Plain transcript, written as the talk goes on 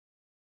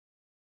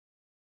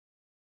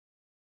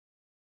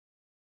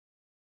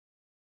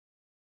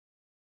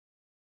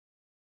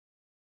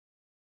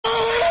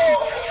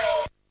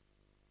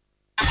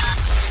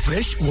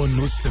Fresh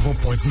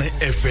 107.9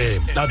 FM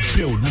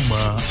lábẹ́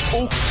Olúmọ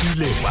ó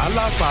kilẹ̀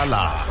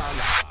fàlàfàlà.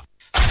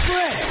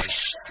 Fresh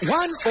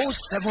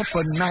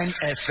 107.9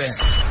 FM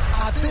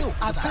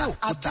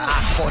Abẹ́òkúta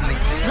akọni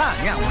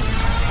láàrin àwọn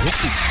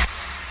ìyókù.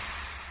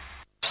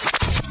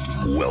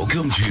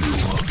 Welcome to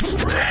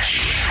Fresh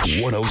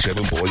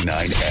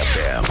 107.9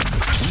 FM.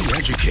 We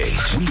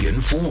educate, we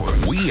inform,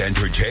 we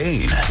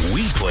entertain,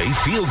 we play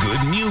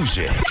feel-good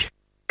music.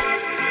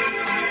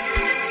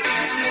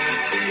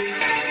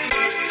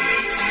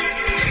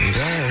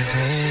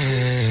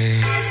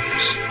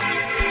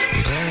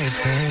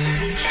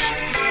 Blessings.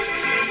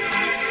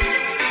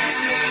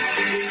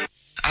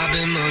 I've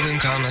been moving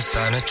calm, the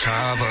sign of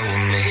trouble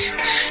with me.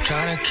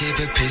 Trying to keep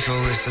it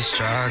peaceful, it's a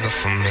struggle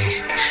for me.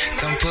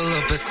 Don't pull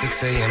up at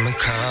 6 a.m. and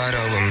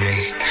cuddle with me.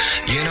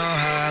 You know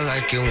how I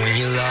like it when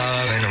you're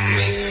loving on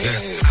me. Yeah.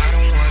 I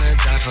don't wanna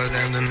die for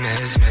them to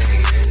miss me.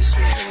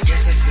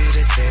 Guess I see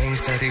the things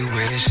that they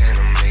wishing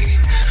on me.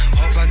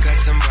 Hope I got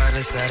some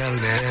brothers that'll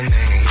live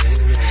me.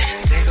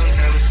 They gon'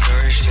 tell the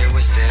story, shit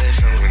was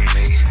different with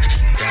me.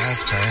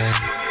 God's plan,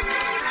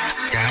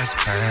 God's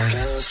plan.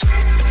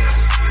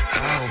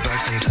 I hold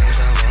back sometimes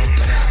I won't,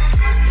 yeah.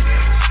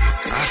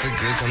 I feel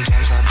good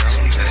sometimes I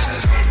don't,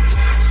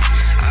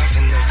 yeah. I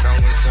finesse on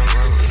Western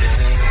Road,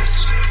 yes.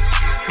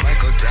 Might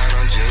go down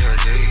on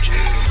G.O.D.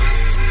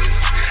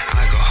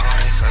 I go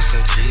hard and such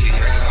a G,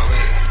 yeah,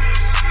 wait.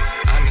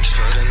 I make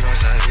sure the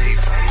north I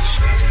leave.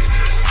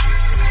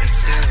 And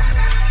still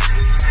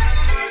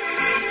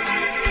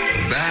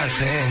bad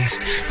things,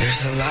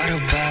 there's a lot of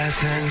bad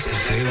things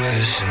that they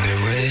wish and they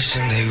wish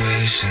and they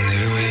wish and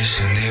they wish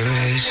and they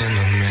wishing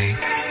on me.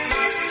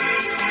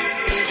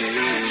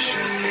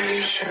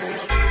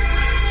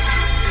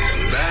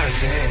 Bad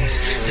things,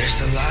 there's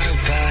a lot of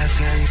bad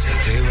things that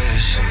they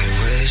wish and they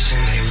wish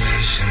and they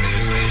wish and they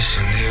wish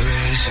and they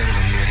wishing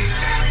on me.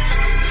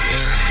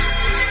 Yeah.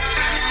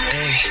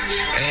 Hey,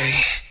 hey.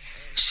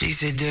 She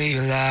said, do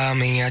you love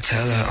me? I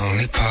tell her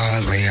only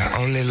partly. I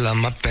only love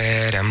my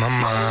bed and my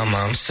mama,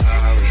 I'm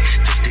sorry.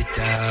 50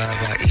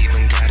 dub, I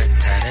even got it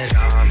tatted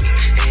on me.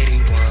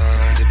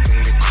 81 to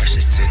bring the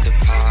crushes to the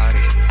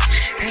party.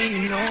 And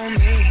you know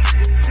me,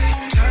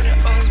 turn the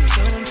old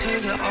tune to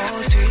the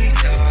old 3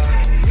 dog.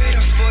 With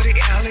a 40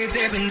 alley,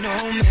 they been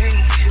know me.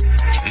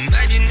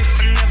 Imagine if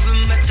I never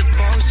met the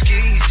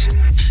Boskis.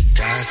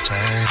 God's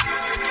plan,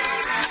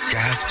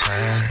 God's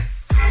plan.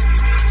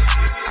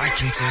 I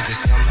can do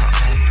this on my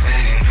own,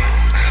 hey, no.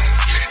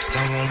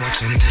 Someone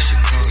watching this shit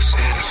close,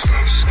 yeah,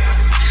 close.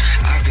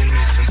 I've been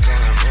missing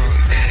Scarlet Road,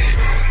 hey,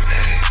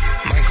 hey.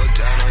 Might go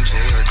down on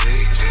G.O.D.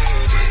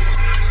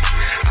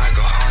 I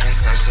go hard and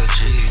start so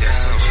G,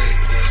 yeah, wait.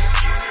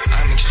 I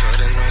make sure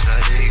the noise I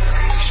leave.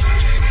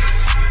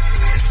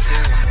 And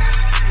still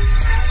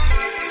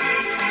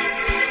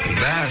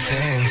bad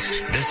things,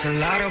 there's a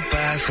lot of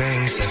bad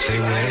things that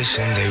they wish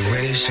and they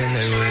wish and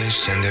they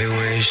wish and they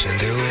wish and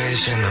they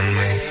wishing on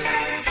me.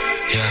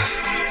 Yeah.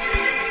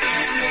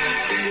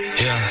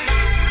 Yeah.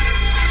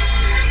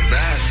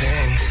 Bad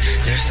things,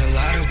 there's a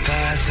lot of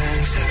bad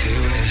things that they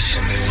wish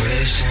and they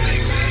wish and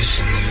they wish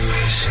and they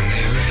wish and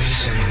they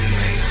wishing on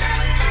me.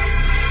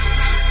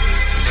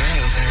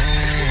 Bad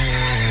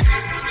things.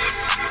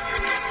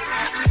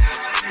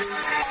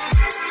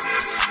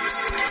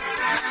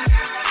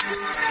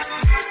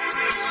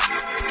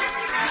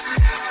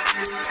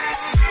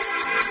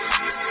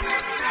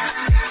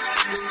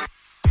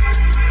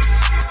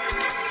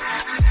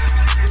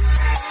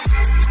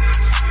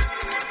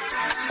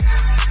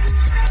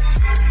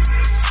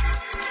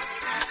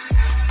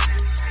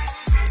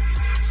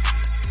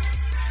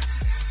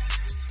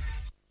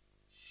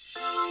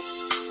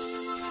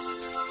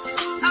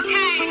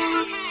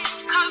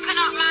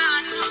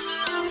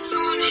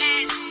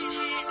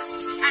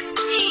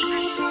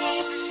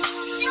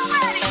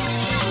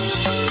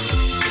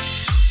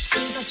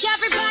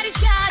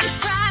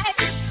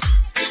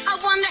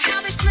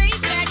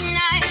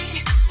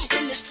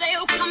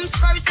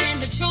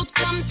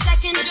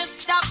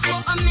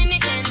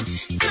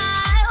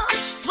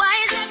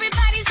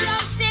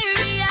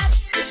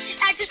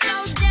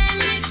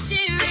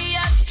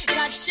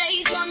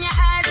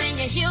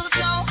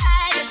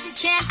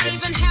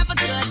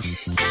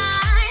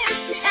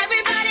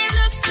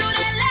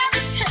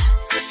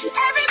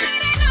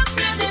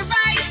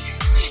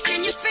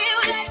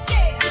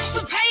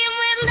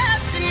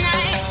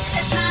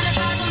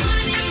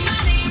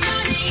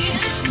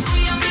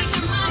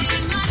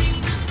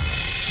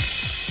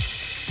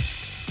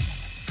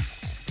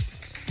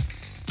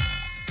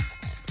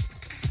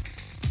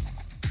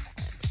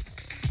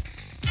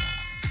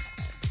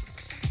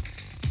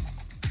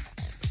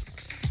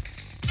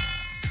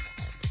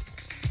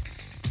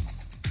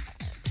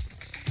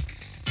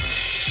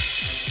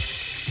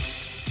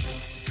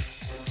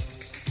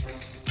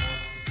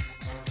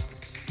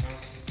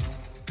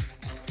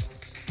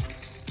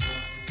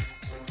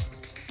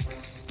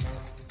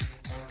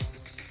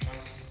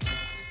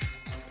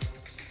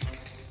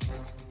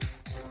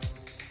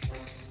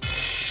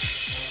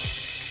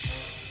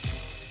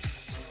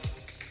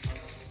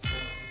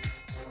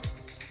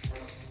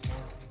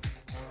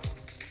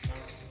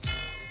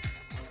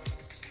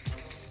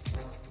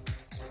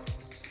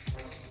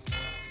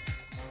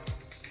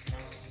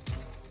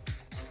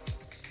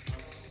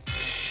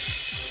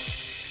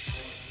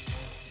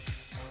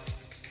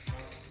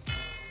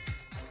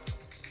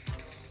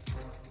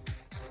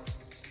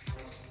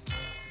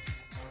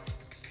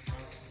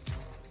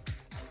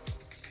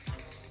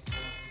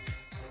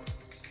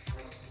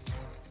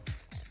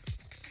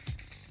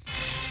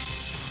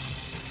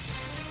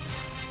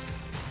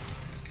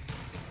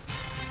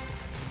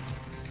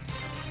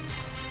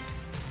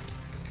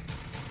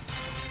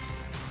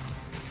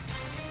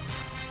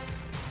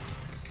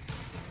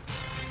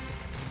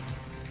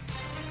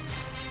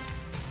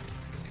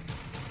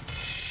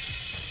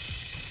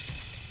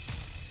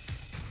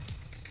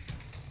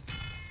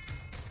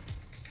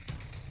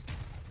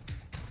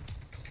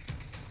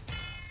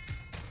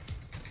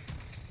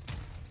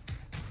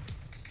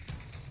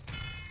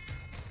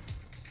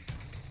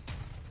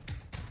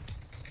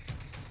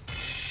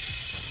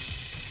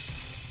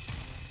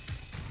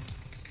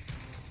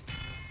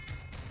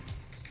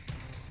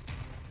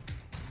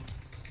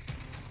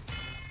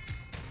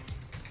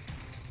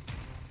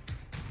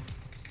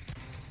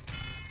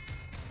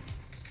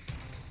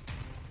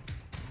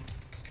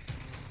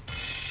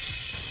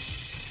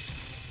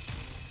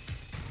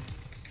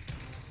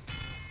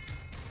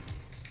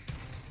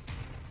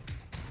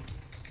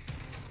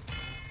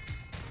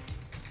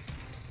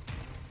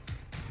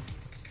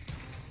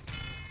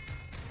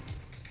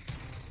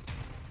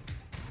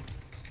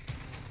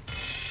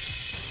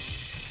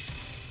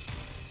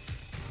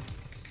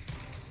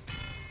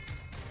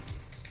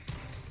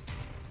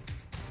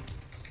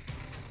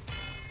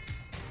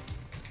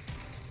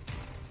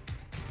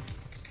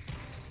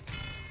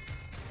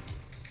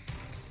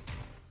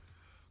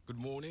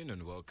 morning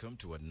and welcome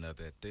to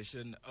another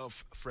edition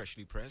of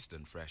Freshly Pressed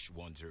and Fresh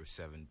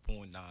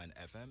 107.9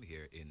 FM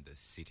here in the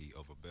city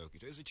of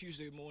Abeokuta. It's a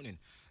Tuesday morning,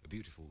 a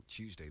beautiful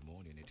Tuesday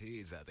morning. It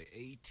is the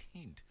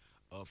 18th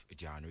of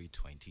January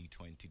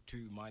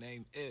 2022. My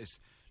name is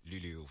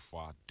Lilio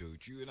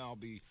Fadoju and I'll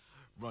be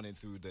running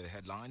through the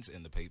headlines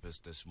in the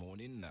papers this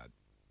morning.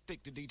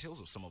 Take the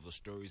details of some of the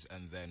stories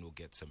and then we'll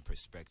get some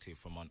perspective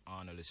from an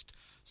analyst.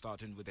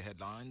 Starting with the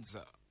headlines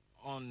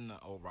in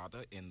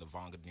the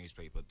Vanguard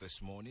newspaper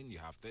this morning, you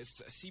have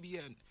this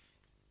CBN.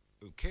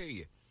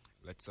 Okay,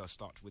 let's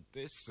start with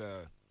this.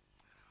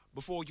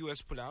 Before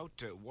U.S. pull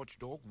out,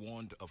 Watchdog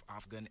warned of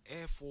Afghan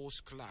Air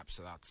Force collapse.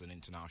 That's an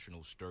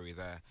international story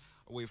there.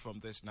 Away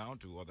from this now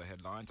to other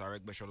headlines.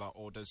 Aregbesola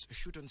orders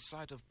shoot on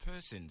sight of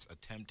persons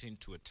attempting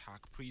to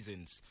attack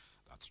prisons.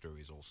 That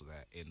story is also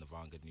there in the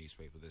Vanguard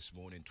newspaper this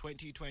morning.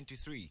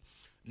 2023,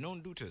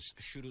 known looters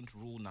shouldn't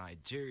rule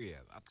Nigeria.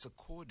 That's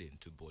according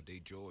to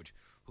Bode George.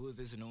 Who are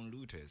these known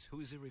looters?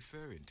 Who is he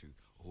referring to?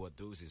 Who are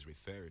those he's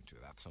referring to?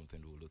 That's something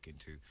we'll look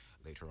into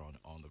later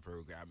on the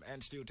program.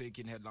 And still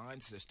taking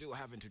headlines, they're still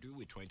having to do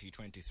with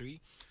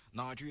 2023.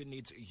 Nigeria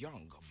needs a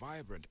young,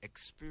 vibrant,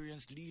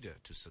 experienced leader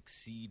to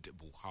succeed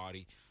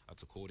Buhari.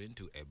 That's according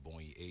to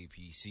Ebonyi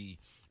APC.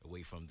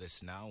 Away from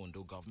this now,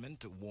 Ondo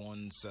government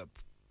warns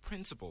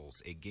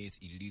principles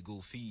against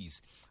illegal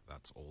fees.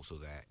 That's also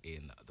there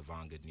in the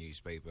Vanguard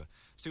newspaper.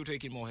 Still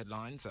taking more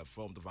headlines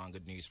from the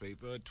Vanguard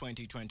newspaper.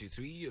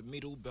 2023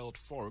 Middle Belt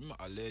Forum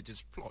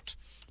alleges plot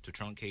to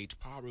truncate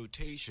power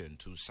rotation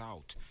to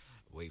south.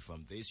 Away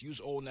from this, use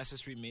all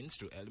necessary means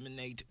to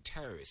eliminate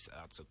terrorists.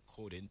 That's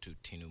according to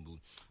Tinubu,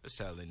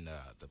 telling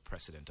the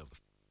president of the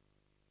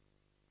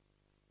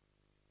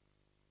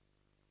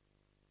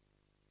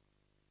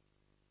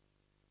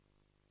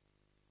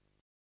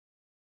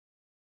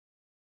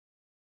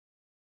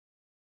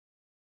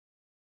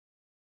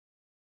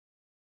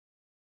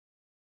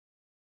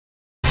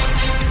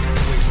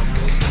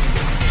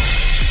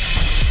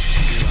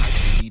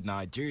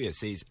Nigeria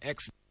says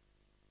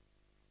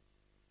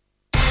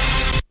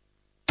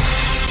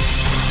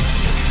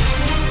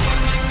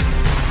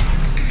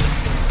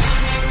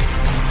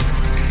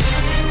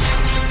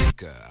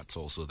that's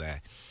also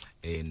there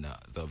in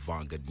the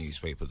Vanguard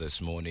newspaper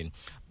this morning.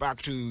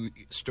 Back to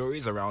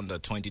stories around the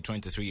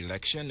 2023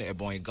 election.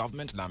 Ebonyi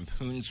government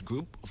lampoons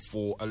group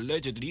for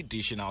allegedly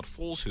dishing out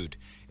falsehood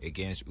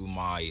against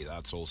Umai.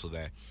 That's also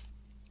there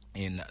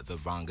in the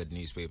Vanguard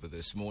newspaper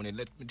this morning.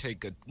 Let me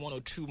take one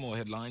or two more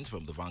headlines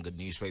from the Vanguard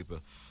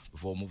newspaper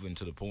before moving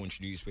to the Punch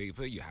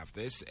newspaper. You have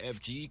this: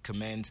 FG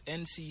commends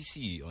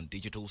NCC on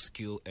digital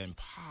skill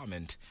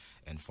empowerment.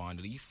 And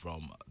finally,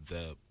 from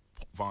the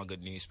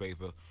Vanguard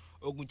newspaper,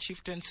 Ogun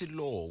Chieftaincy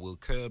law will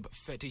curb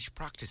fetish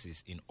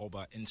practices in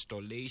Oba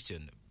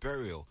installation,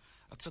 burial.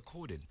 That's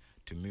according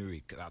to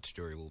Murik. That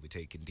story, will be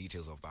taking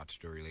details of that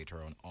story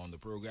later on the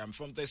program.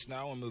 From this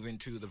now, I'm moving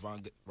to the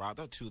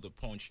to the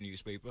Punch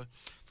newspaper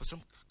for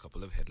some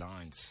couple of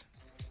headlines.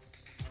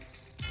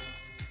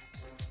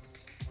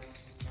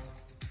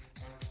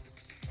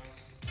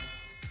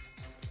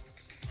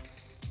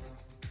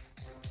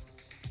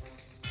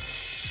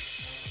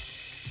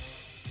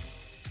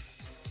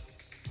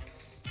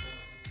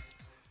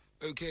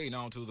 Okay,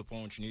 now to the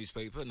Punch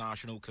newspaper.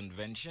 National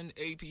Convention.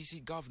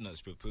 APC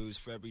governors propose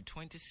February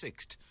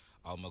 26th.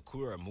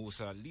 Al-Makura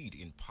Musa lead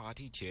in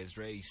party chairs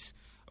race.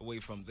 Away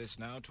from this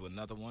now to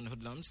another one.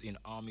 Hoodlums in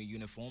army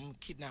uniform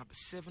kidnap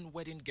 7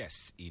 wedding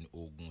guests in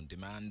Ogun.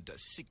 Demand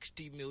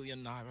 60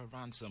 million naira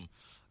ransom.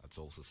 That's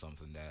also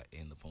something there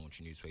in the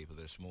Punch newspaper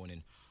this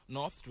morning.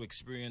 North to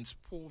experience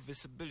poor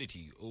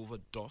visibility over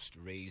dust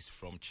raised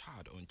from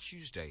Chad on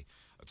Tuesday.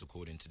 That's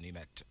according to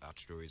Nimet. That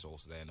story is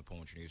also there in the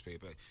Punch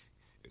newspaper.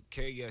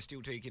 Okay,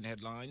 still taking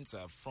headlines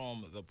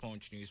from the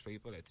Punch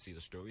newspaper. Let's see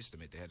the stories to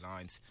make the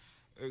headlines.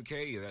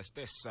 Okay, that's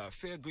this.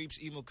 Fear grips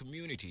Imo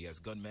community as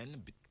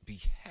gunmen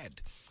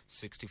behead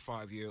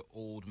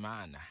 65-year-old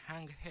man,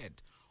 hang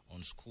head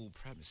on school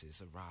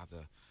premises. A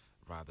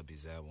rather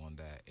bizarre one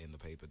there in the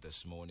paper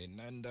this morning.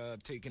 And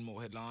taking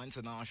more headlines,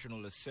 the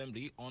National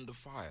Assembly under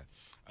fire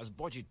as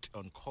budget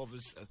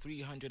uncovers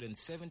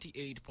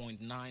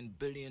 378.9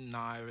 billion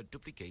naira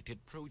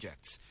duplicated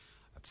projects.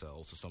 That's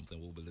also something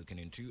we'll be looking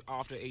into.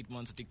 After 8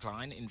 months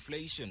decline,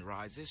 inflation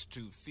rises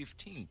to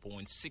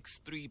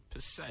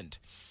 15.63%.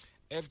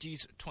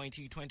 FG's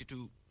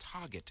 2022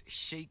 target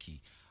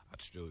shaky.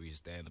 That story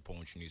is there in the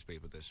Punch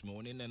newspaper this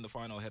morning. And the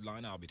final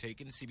headline I'll be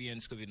taking: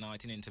 CBN's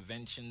COVID-19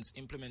 interventions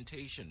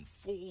implementation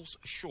falls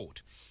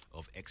short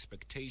of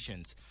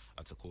expectations.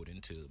 That's according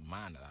to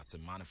MAN, that's the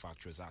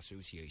Manufacturers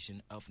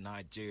Association of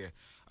Nigeria.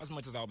 As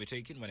much as I'll be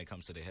taking when it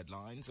comes to the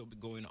headlines, I'll be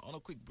going on a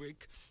quick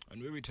break.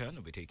 When we return,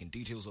 I'll be taking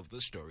details of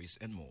the stories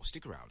and more.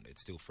 Stick around.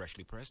 It's still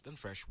freshly pressed and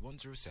Fresh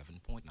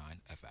 107.9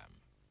 FM.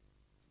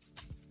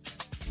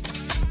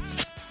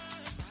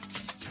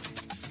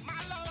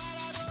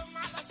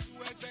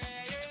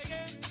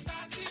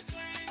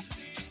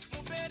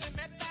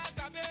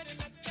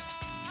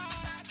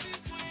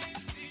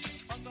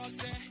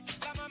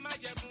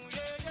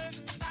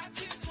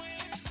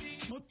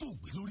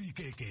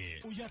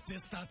 tẹ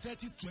star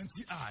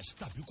 3020 hash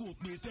tàbí kó o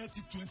pe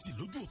 3020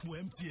 lójú òpó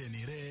MTN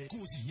rẹ kó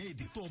o sì yẹn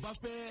èdè tó o bá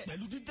fẹ́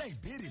pẹ̀lú dídá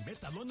ìbéèrè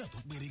mẹ́ta lọ́nà tó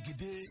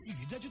pérégedé.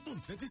 ìrídájú tó ń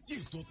tẹ́tí sí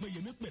ètò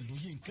Ọpẹ́yẹmí pẹ̀lú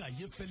Yínká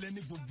Ayéfẹ́lẹ́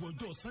ní gbogbo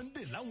ọjọ́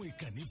Sunday láwọn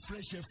ìkànnì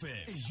Fresh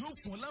FM. èyí yóò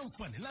fún ọ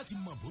láǹfààní láti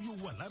mọ̀ bóyá o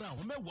wà lára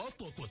àwọn mẹ́wàá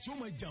ọ̀tọ̀ọ̀tọ̀ tí ó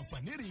máa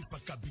jàǹfààní rè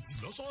fàkàbìtì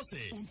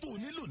lọ́sọ̀ọ̀sẹ̀. ohun tó o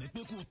nílò ni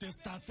pé kó o tẹ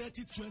star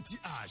 3020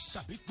 hash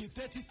tàbí pe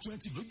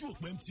 3020 lójú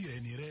òpó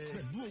MTN rẹ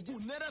pẹ̀lú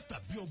ogún náírà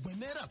tàbí ọgbọ̀n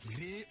náírà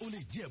péré ó lè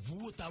jẹ́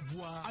ẹ̀bùn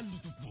tabua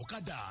alùpùpù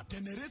ọ̀kadà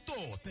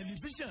tẹnẹrétọ̀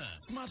tẹlifíṣàn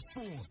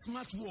smartphone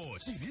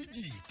smartwatch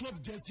fìríjì club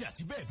jersey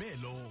àti bẹ́ẹ̀ bẹ́ẹ̀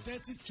lọ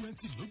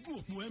 3020 lójú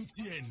òpó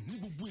MTN ní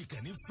gbogbo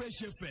ìkànnì Fresh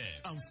FM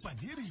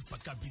àǹfààní rí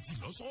ìfàkàbìtì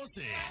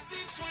lọ́sọ̀ọ̀sẹ̀.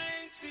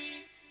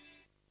 3020.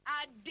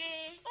 Adé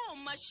ó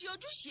máa ṣe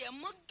ojúṣe ẹ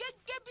mọ́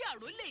gẹ́gẹ́ bí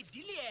àrólé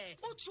ìdílé ẹ̀.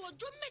 Ó tu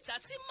ọjọ́ mẹ́ta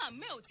tí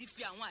màmá ẹ̀ ò ti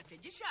fi àwọn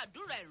àtẹ̀jíṣẹ́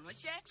àdúrà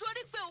ìránṣẹ́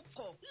torí pé o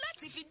kọ̀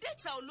láti fi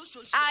dẹ́ta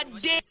olóṣooṣù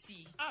ìránṣẹ́ sí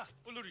i.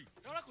 Olórí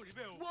rárá kò rí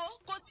bẹ́ẹ̀ o. Wo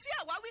kò sí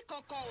àwáwí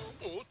kankan o.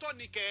 Òótọ́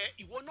ni kẹ́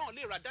ìwọ náà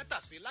lè ra dátà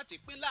sí láti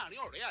pín láàrin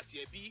ọ̀rẹ́ àti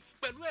ẹbí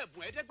pẹ̀lú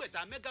ẹ̀bùn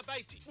 500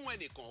 mẹ́gábáìtì fún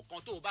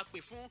ẹnìkọ̀ọ̀kan tó o bá pè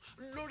fún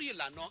lórí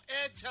ìlànà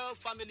Airtel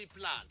Family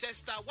Plan.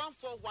 Testa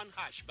 141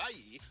 hash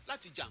báyìí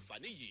láti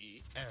jàǹfààní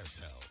yìí.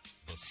 Airtel,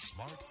 the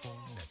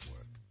smartphone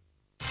network.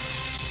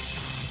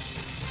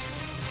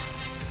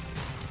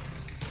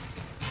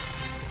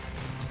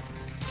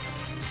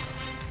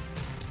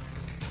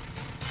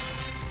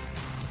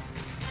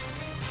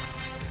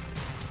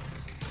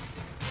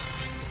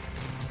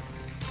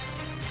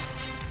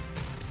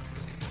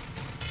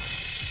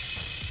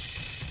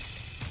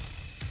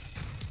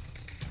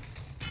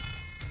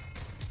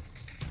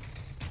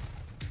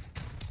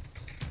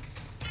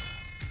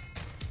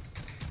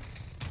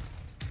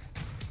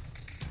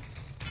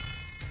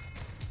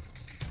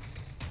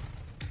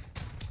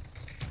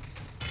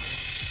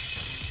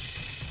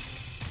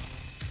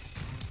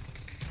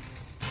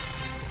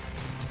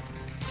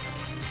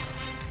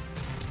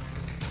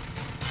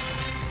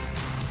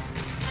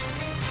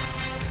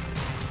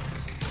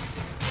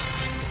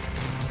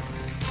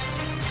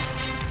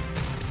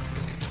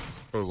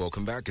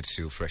 Welcome back. It's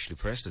still Freshly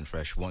Pressed and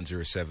Fresh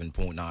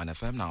 107.9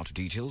 FM. Now to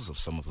details of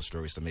some of the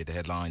stories that made the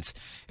headlines.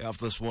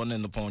 After this one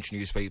in the Punch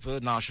newspaper,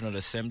 National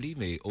Assembly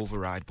may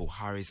override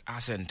Buhari's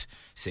assent,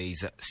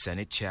 says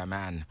Senate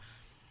Chairman.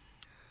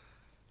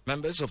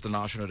 Members of the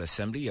National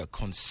Assembly are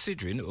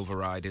considering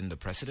overriding the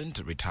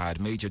President, retired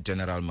Major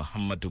General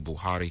Muhammadu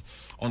Buhari,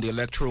 on the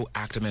Electoral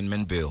Act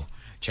Amendment Bill.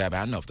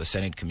 Chairman of the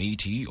Senate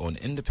Committee on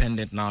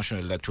Independent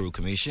National Electoral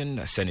Commission,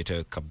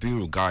 Senator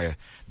Kabiru Gaya,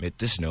 made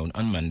this known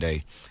on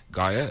Monday.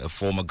 Gaya, a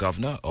former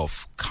governor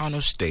of Kano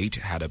State,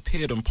 had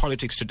appeared on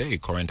Politics Today,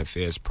 current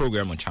affairs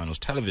program on Channels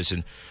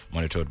Television,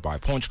 monitored by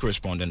Punch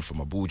correspondent from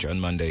Abuja on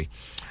Monday.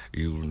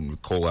 You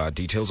recall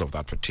details of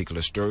that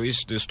particular story.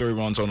 The story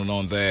runs on and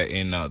on there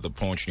in the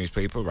Punch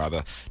newspaper,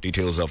 rather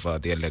details of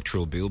the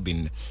electoral bill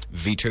being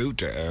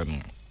vetoed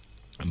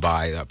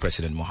by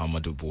President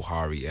Muhammadu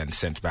Buhari and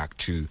sent back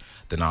to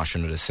the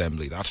National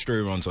Assembly. That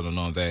story runs on and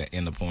on there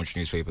in the Punch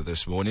newspaper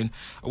this morning.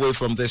 Away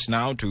from this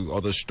now to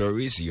other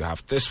stories, you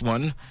have this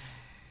one.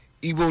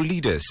 Igbo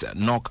leaders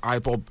knock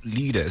IPOB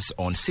leaders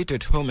on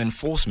sit-at-home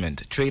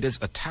enforcement, traders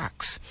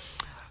attacks.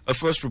 A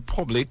First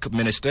Republic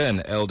minister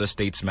and elder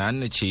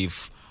statesman,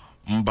 Chief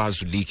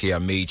Mbazulike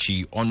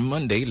Amechi, on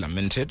Monday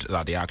lamented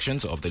that the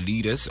actions of the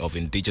leaders of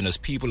indigenous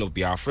people of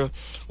Biafra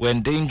were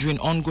endangering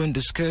ongoing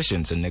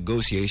discussions and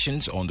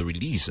negotiations on the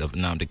release of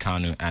Nnamdi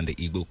Kanu and the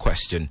Igbo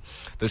question.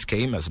 This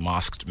came as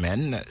masked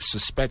men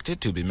suspected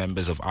to be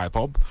members of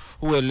IPOB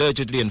who were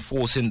allegedly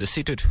enforcing the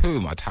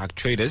sit-at-home attacked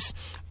traders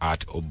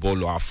at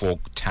Oboloafok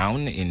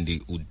town in the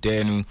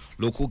Udenu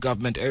local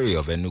government area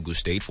of Enugu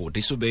State for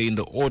disobeying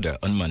the order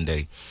on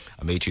Monday.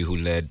 Amechi, who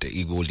led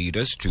Igbo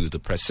leaders to the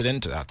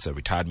president, that's a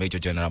retired Major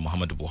General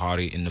Muhammadu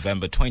Buhari, in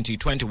November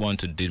 2021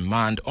 to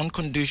demand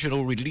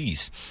unconditional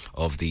release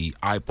of the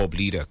IPOB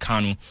leader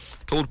Kanu,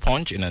 told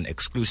Punch in an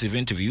exclusive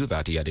interview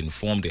that he had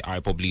informed the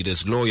IPOB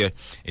leader's lawyer,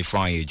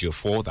 Ifeanyi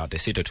Ejiofor, that the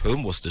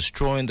sit-at-home was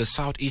destroying the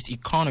southeast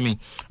economy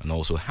and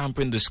also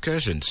hampering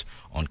discussions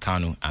on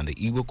Kanu and the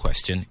Igbo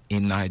question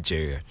in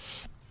Nigeria.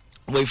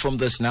 Away from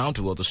this now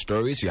to other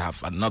stories, you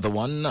have another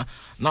one.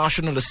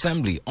 National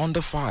Assembly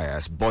under fire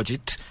as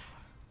budget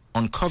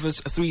uncovers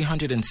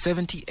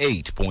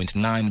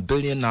 378.9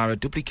 billion naira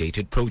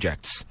duplicated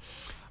projects.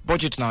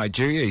 Budget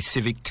Nigeria, a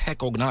civic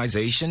tech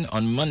organization,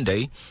 on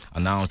Monday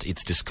announced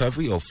its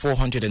discovery of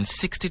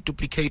 460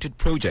 duplicated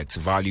projects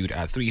valued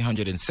at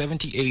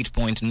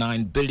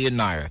 378.9 billion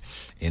naira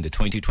in the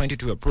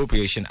 2022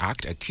 Appropriation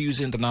Act,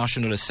 accusing the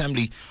National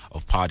Assembly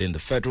of padding the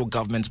federal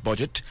government's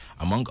budget,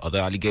 among other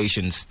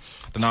allegations.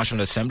 The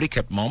National Assembly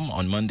kept mum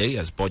on Monday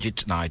as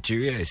Budget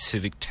Nigeria, a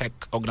civic tech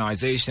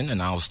organization,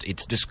 announced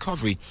its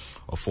discovery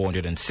of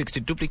 460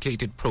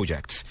 duplicated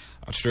projects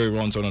Our story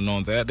runs on and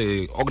on there.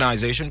 The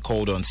organization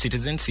called on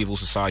citizens, civil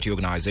society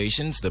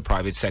organizations, the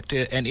private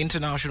sector, and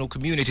international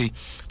community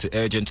to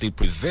urgently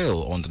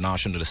prevail on the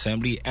National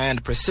Assembly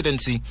and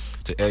Presidency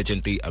to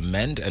urgently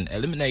amend and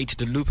eliminate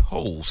the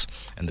loopholes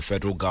in the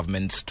federal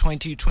government's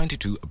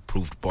 2022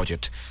 approved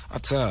budget.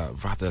 That's a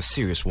rather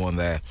serious one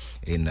there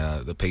in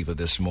the paper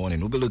this morning.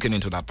 We'll be looking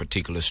into that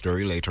particular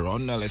story later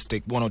on. Now let's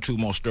take one or two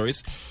more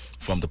stories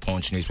from the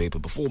Punch newspaper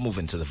before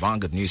moving to the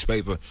Vanguard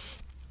newspaper.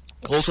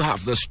 Also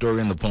have this story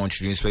in the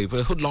Punch newspaper.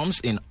 Hoodlums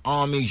in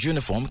army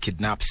uniform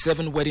kidnap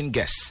 7 wedding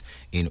guests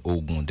in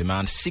Ogun,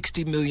 demand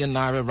 60 million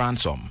naira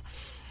ransom.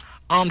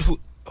 Armed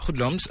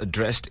hoodlums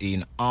dressed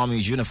in army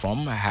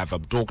uniform have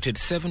abducted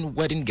 7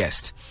 wedding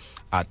guests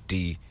at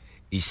the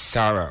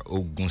Isara,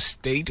 Ogun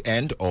State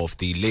end of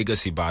the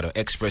Lagos-Ibadan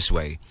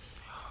Expressway.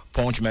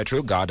 Punch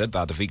Metro gathered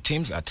that the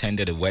victims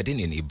attended a wedding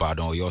in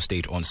Ibadan, Oyo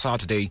State on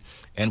Saturday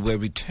and were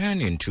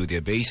returning to their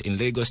base in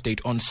Lagos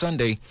State on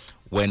Sunday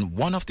when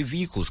one of the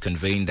vehicles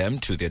conveying them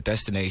to their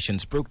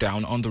destinations broke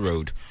down on the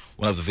road.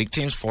 One of the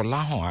victims,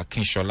 Folahon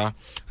Akinshola,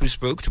 who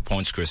spoke to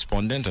Punch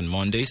correspondent on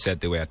Monday, said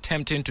they were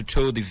attempting to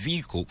tow the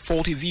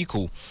faulty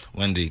vehicle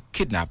when the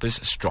kidnappers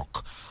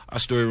struck. Our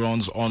story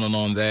runs on and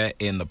on there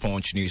in the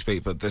Punch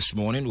newspaper this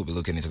morning. We'll be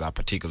looking into that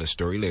particular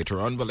story later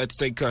on, but let's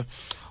take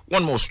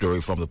one more story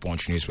from the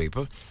Punch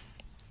newspaper.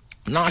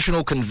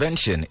 National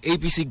Convention,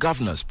 APC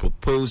governors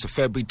propose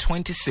February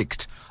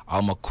 26th,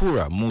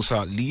 Al-Makura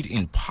Musa lead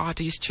in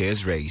party's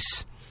chairs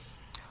race.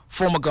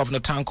 Former Governor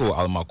Tanko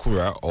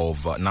Al-Makura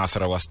of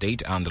Nasarawa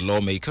State and the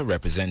lawmaker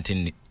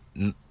representing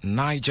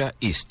Niger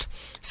East,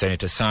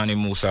 Senator Sani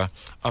Musa,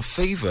 are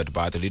favored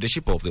by the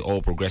leadership of the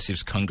All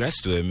Progressives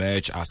Congress to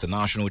emerge as the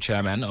national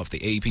chairman of the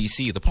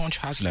APC, the Punch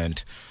has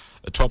learned.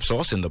 A top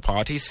source in the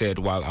party said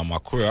while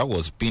Al-Makura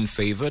was being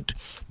favored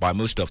by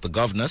most of the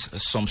governors,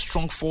 some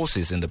strong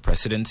forces in the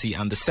presidency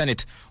and the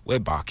Senate were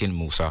backing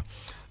Musa.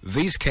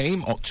 These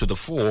came up to the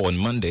fore on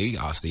Monday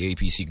as the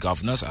APC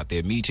governors at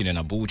their meeting in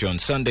Abuja on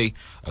Sunday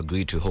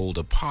agreed to hold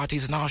the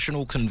party's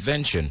national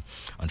convention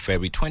on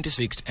February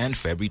 26th and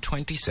February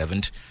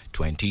 27th,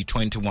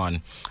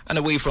 2021. And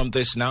away from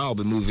this now, I'll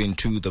be moving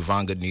to the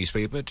Vanguard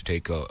newspaper to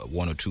take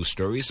one or two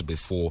stories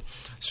before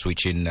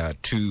switching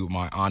to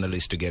my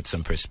analyst to get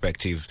some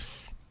perspective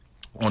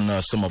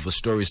on some of the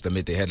stories that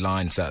made the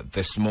headlines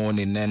this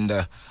morning. And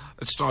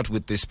let's start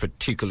with this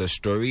particular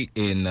story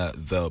in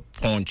the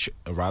Punch,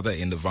 rather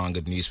in the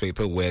Vanguard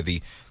newspaper, where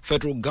the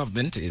federal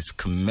government is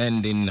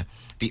commending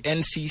the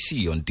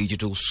NCC on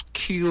digital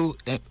skill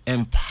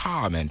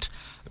empowerment.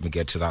 Let me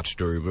get to that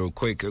story real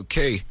quick.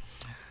 Okay,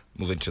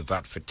 moving to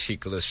that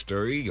particular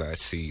story.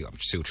 Let's see, I'm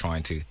still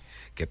trying to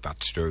get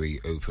that story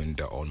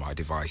opened on my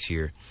device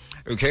here.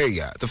 Okay,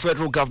 the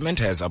federal government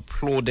has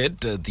applauded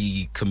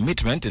the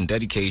commitment and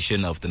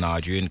dedication of the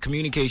Nigerian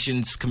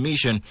Communications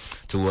Commission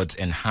towards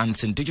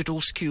enhancing digital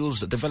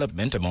skills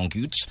development among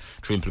youths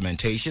through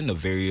implementation of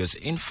various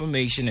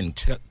information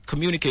and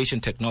communication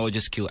technology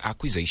skill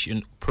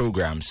acquisition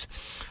programs.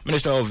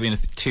 Minister of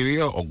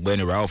Interior,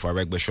 Ogbeni Ralph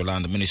Aregbesola,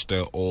 and the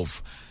Minister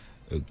of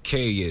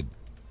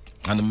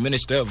and the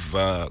Minister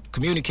of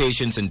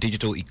Communications and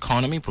Digital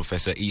Economy,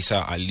 Professor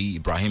Isa Ali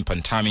Ibrahim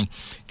Pantami,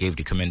 gave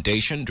the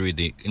commendation during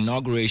the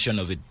inauguration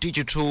of a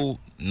Digital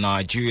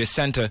Nigeria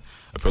Center,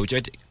 a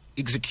project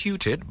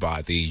executed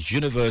by the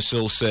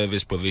Universal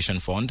Service Provision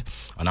Fund,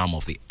 an arm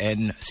of the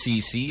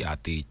NCC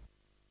at the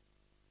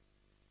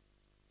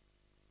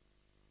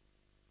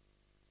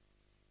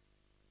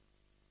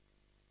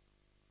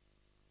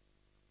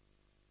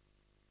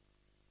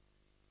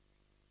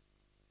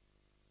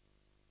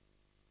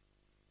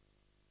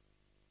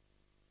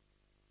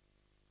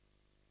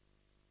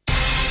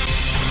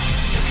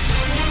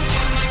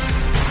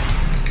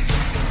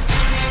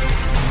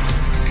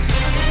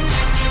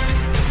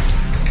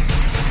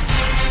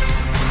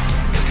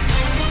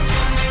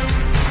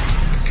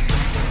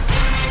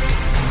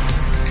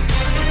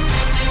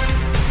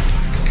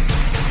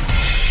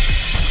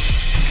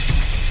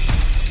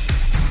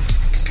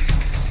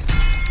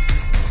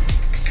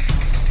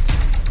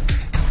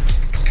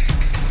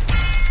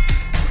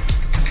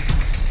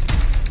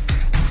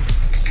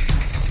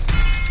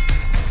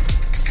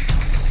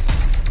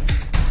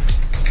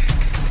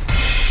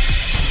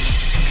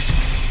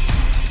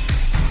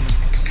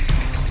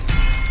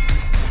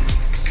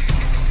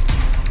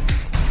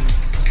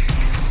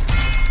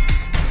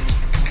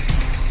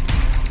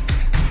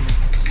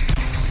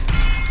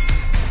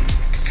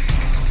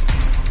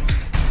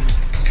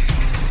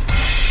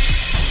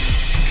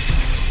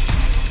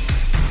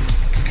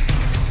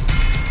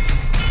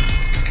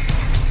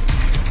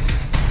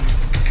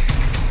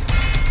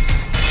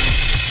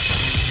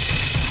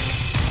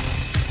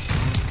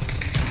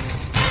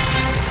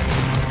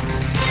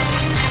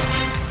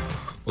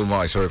Oh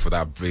my, sorry for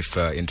that brief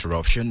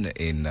interruption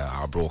in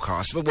our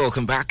broadcast. But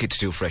welcome back. It's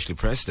still freshly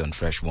pressed on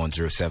Fresh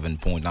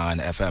 107.9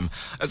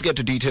 FM. Let's get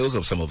to details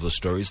of some of the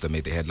stories that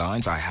made the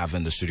headlines. I have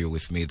in the studio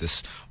with me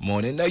this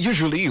morning.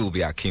 Usually it will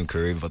be Akim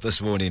Karim, but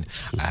this morning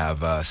I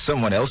have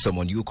someone else,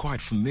 someone you're quite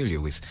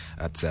familiar with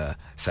at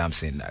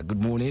Samson.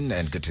 Good morning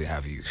and good to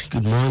have you.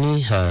 Good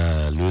morning,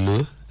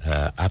 Lulu.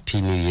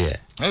 Happy New Year.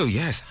 Oh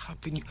yes,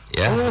 Happy New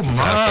Year. Oh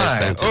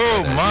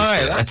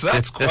my,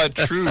 that's quite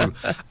true.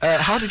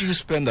 How did you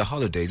spend the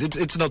holidays?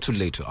 It's not too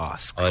late to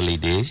ask.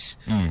 Holidays?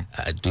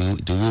 Do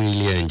we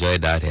really enjoy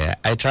that here?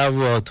 I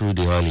travel all through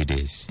the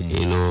holidays.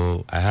 You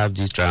know, I have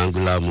this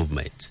triangular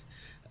movement.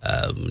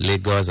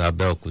 Lagos,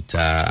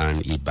 Abeokuta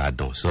and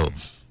Ibadan. So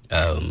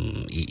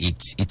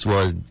it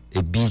was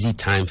a busy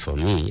time for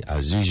me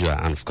as usual,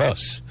 and of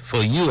course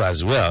for you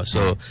as well.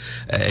 So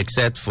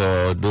except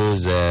for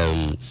those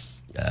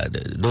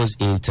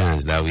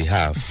interns that we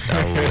have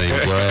that will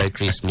enjoy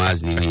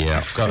Christmas, New Year,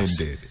 of course.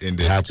 Indeed.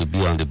 We had to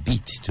be on the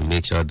beat to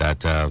make sure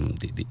that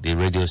the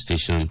radio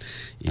station,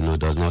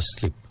 does not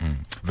slip.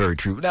 Very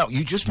true. Now,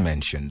 you just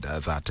mentioned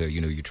that,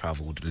 you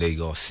traveled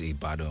Lagos,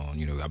 Ibadan,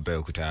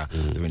 Abeokuta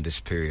during this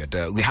period.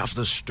 We have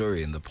the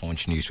story in the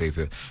Punch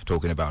newspaper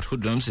talking about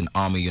hoodlums in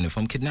army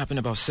uniform kidnapping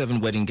about 7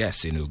 wedding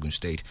guests in Ogun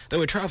State. They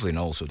were traveling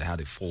also. They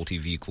had a faulty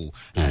vehicle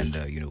and,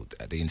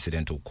 the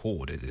incidental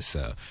cord, this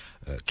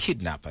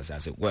kidnappers,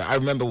 as it were. I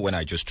remember when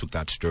I just took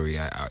that story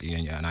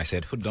and I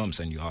said hoodlums,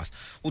 and you asked,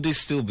 should they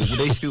still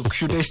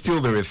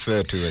be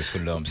referred to as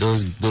hoodlums?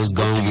 Those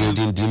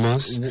gun-wielding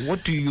demons?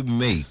 What do you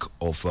make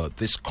of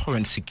this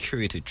current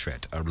security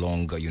threat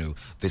along,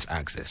 this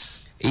axis?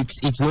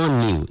 It's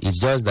not new. It's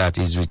just that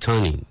it's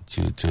returning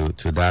to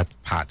that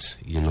part,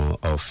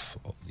 of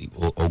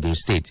Ogun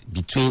State,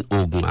 between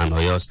Ogun and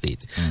Oyo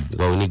State.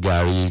 Because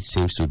Onigari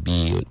seems to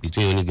be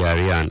between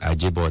Onigari and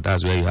Ajebo.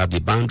 That's where you have the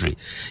boundary,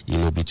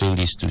 between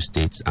these two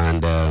states.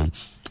 And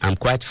I'm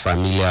quite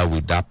familiar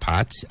with that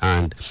part.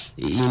 And,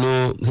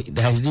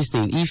 there's this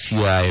thing. If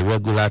you are a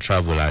regular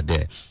traveler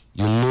there,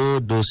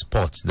 those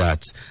spots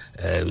that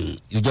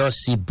you just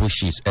see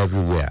bushes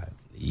everywhere.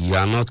 You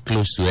are not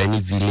close to any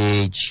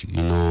village,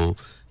 no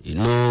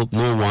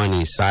one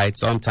in sight.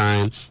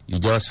 Sometimes you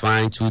just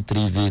find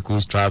 2-3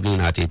 vehicles traveling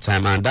at a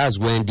time, and that's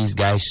when this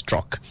guy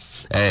struck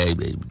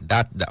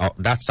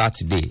that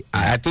Saturday.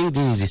 I think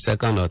this is the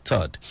second or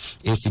third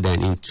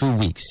incident in 2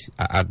 weeks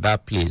at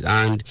that place.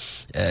 And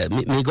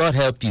may God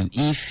help you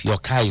if your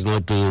car is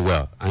not doing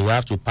well and you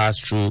have to pass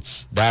through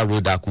that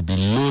road that could be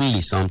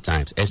lonely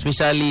sometimes,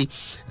 especially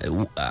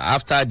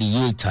after the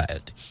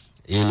Yuletide.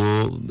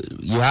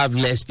 You have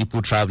less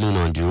people traveling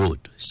on the road.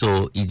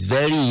 So it's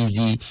very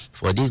easy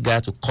for this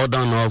guy to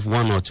cordon off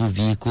 1 or 2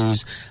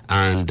 vehicles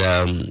and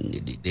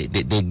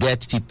they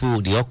get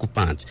people, the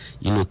occupants,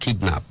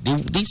 kidnapped.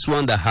 This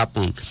one that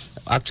happened,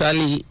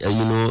 actually,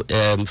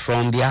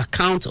 from the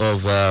account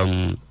of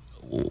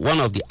one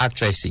of the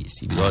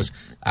actresses, because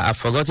I've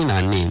forgotten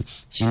her name,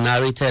 she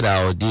narrated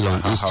our ordeal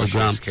on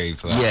Instagram.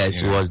 Yes,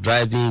 she was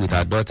driving with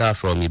her daughter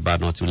from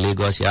Ibadan to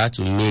Lagos. She had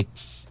to make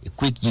a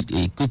quick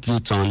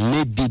U-turn,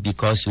 maybe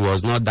because she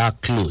was not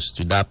that close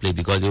to that place,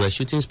 because they were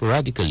shooting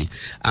sporadically,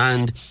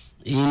 and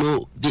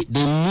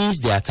they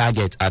missed their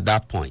target at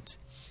that point.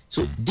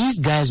 So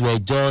these guys were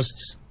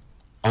just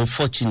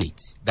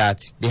unfortunate that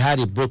they had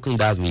a broken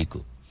down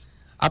vehicle.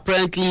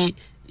 Apparently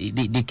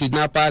the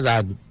kidnappers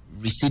had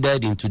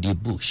receded into the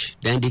bush.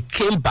 Then they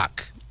came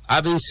back,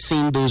 having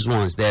seen those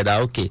ones there,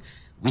 that okay,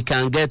 we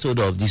can get hold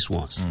of these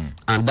ones,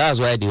 and that's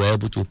why they were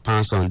able to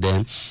pounce on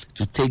them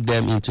to take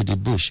them into the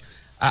bush.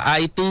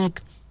 I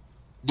think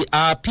the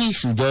RP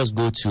should just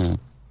go to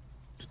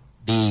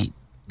the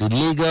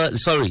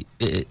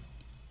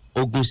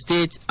Ogun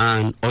State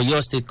and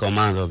Oyo State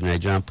Command of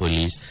Nigerian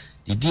Police,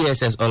 the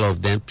DSS, all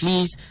of them.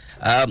 Please,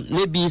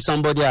 maybe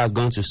somebody has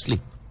gone to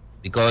sleep,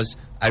 because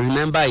I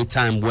remember a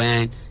time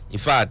when, in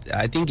fact,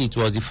 I think it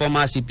was the former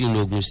CP in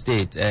Ogun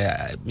State,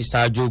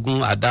 Mr.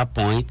 Ajogun, at that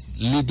point,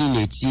 leading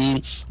a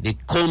team. They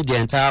combed the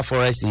entire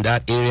forest in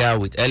that area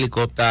with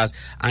helicopters,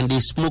 and they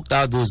smoked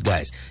out those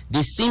guys.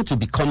 They seem to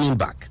be coming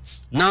back.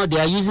 Now they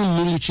are using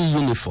military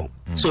uniform.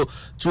 So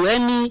to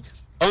any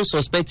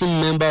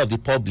unsuspecting member of the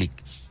public,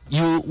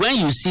 when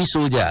you see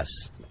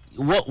soldiers,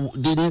 what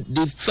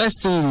the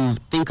first thing you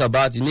think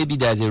about is maybe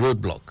there's a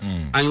roadblock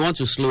and you want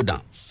to slow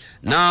down.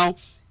 Now,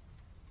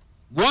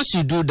 once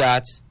you do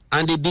that,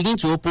 and they begin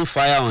to open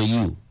fire on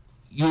you,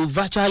 you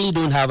virtually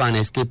don't have an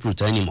escape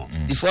route anymore.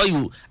 Before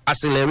you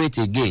accelerate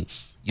again,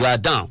 you are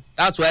down.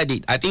 That's why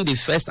I think the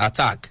first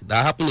attack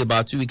that happened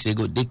about 2 weeks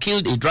ago, they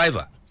killed a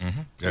driver.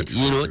 They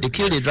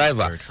killed a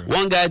driver.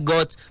 One guy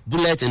got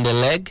bullet in the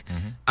leg,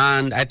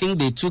 and I think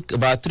they took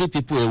about 3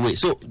 people away.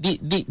 So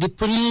the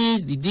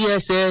police, the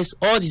DSS,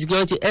 all the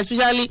security,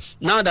 especially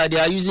now that they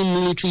are using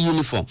military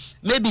uniform,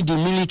 maybe the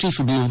military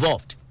should be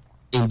involved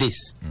in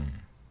this.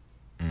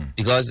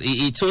 Because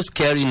it's so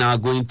scary now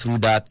going through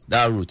that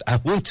route. I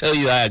won't tell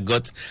you how I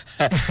got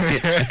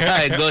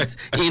I got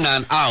in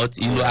and out.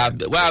 You know,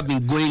 I've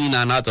been going in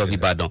and out of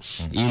Ibadan.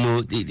 You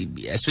know,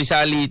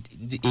 especially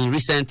in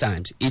recent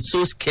times, it's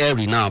so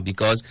scary now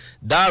because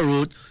that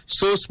road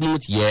so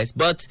smooth, yes,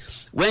 but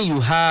when you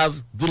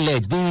have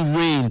bullets being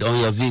rained on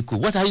your vehicle,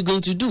 what are you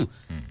going to do?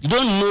 You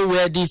don't know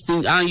where this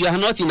thing, and you are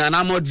not in an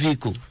armored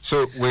vehicle.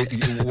 So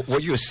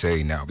what you're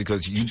saying now,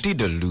 because you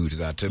did allude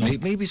that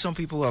maybe some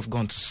people have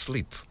gone to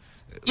sleep.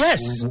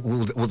 Yes.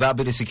 Will that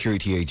be the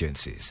security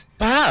agencies?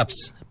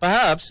 Perhaps,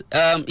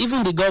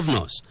 even the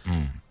governors.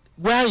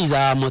 Where is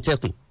our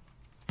Amotekun?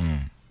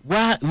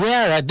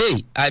 Where are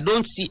they? I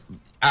don't see.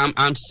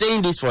 I'm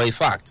saying this for a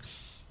fact.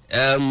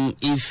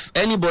 If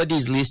anybody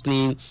is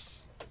listening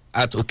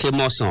at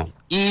Okemoson,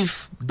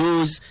 if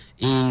those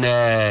in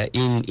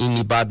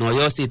Ibadan or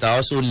your state are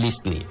also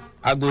listening,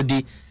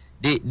 Agodi,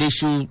 they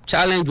should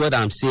challenge what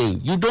I'm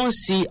saying. You don't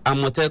see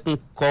Amotekun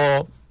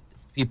call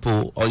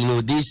people, or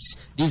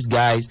these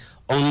guys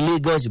on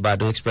Lagos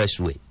Ibadan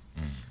Expressway.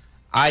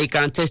 I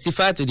can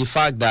testify to the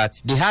fact that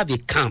they have a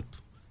camp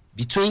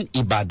between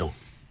Ibadan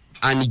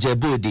and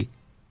Ijebu-Ode.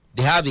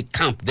 They have a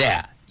camp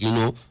there,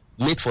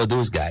 made for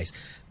those guys.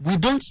 We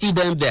don't see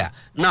them there.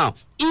 Now,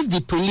 if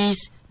the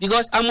police,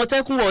 because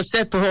Amotekun was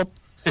set up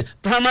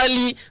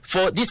primarily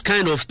for this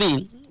kind of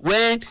thing,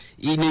 when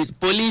the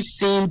police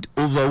seemed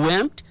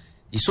overwhelmed,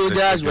 the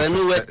soldiers were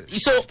nowhere.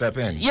 Step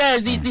in.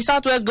 Yes, the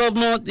Southwest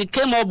governor, they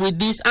came up with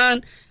this,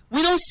 and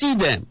we don't see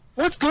them.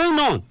 What's going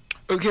on?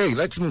 Okay,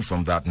 let's move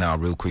from that now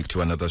real quick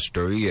to another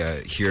story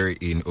here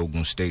in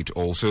Ogun State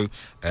also.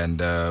 And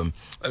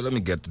let me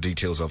get the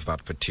details of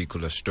that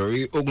particular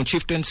story. Ogun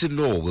Chieftaincy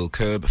law will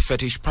curb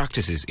fetish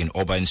practices in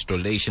Oba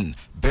installation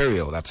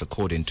burial. That's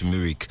according to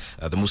Murik.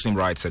 The Muslim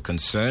rights are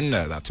concerned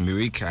that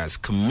Murik has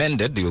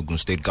commended the Ogun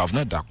State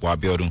Governor, Dakwa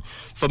Abiodun,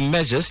 for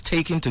measures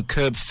taken to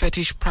curb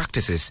fetish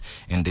practices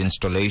in the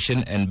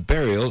installation and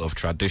burial of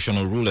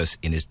traditional rulers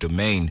in his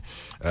domain.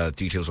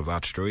 Details of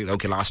that story.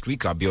 Okay, last week,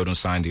 Abiodun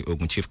signed the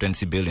Ogun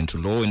Chieftaincy bill into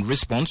law in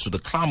response to the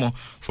clamor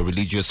for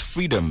religious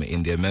freedom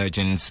in the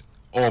emergence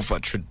of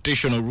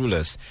traditional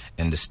rulers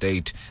in the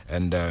state.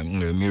 And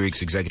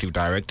Murik's executive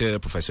director,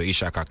 Professor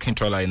Ishaq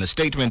Akintola, in a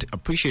statement,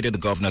 appreciated the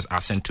governor's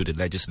assent to the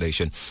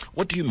legislation.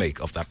 What do you make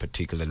of that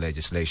particular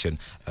legislation?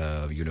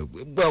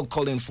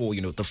 Calling for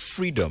the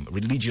freedom,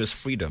 religious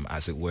freedom,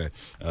 as it were,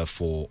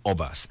 for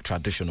Obas,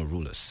 traditional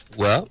rulers.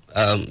 Well,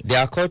 they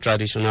are called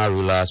traditional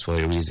rulers for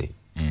a reason.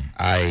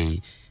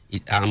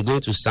 I'm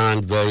going to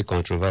sound very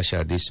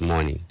controversial this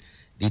morning.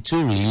 The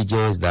two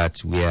religions that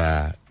we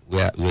are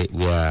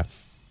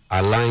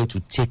aligned to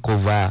take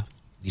over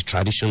the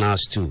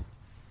traditionals too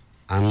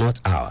are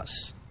not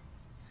ours,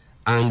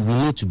 and we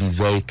need to be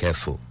very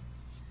careful.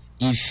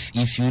 If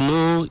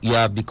you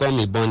have become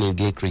a born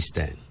again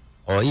Christian,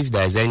 or if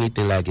there is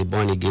anything like a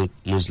born again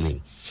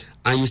Muslim,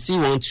 and you still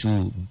want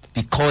to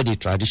be called a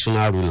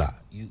traditional ruler,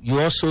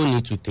 you also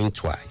need to think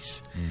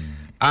twice.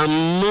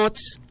 I'm not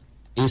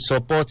in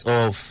support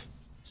of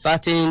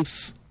certain,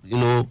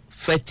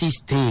 fetish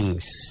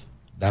things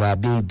that are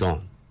being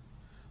done.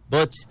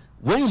 But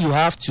when you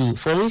have to,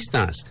 for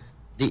instance,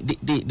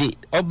 the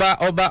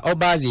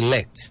Oba's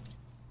elect,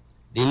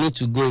 they need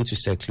to go into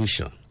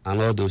seclusion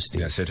and all those things.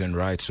 There are certain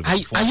rights.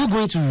 Are you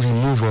going to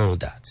remove all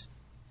that?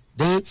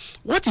 Then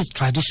what is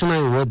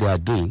traditional in what they are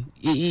doing?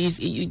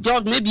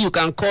 Maybe you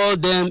can call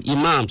them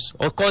imams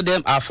or call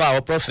them afa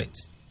or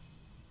prophets.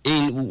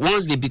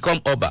 Once they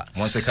become Oba,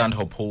 once they can't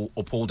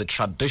uphold the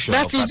tradition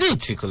of that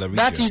particular region.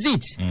 That is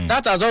it.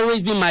 That has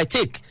always been my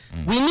take.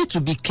 We need to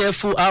be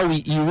careful how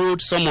we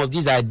erode some of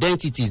these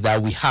identities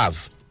that we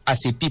have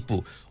as a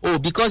people. Oh,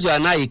 because you are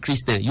now a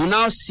Christian, you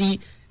now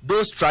see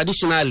those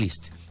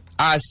traditionalists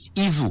as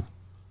evil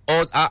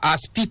or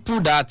as people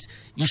that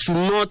you should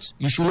not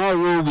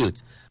roll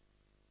with.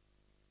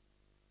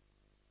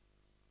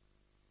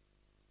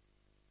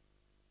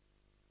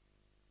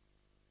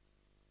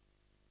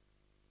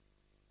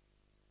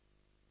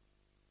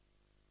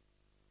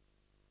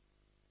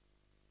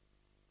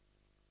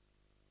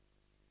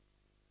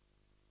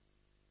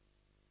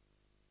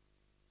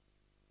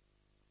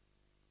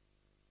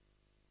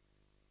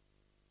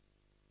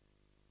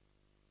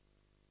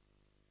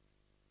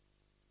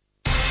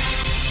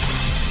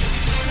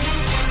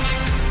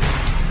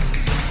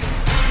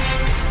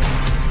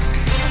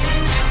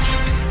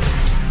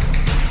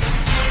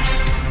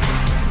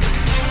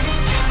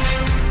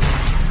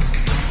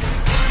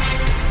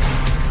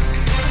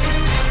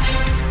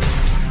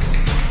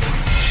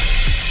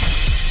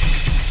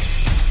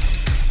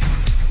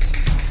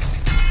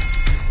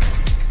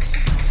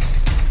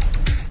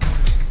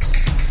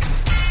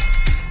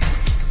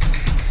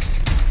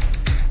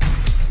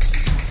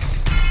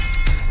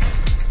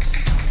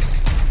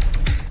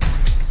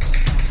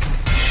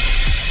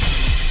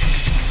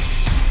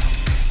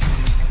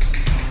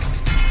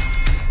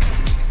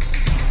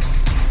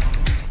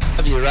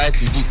 Right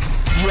to this,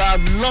 you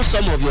have lost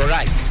some of your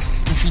rights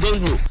if you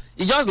don't know.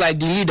 It's just like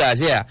the leaders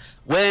here.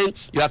 when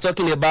you are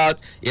talking about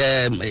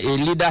a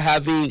leader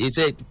having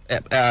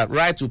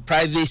right to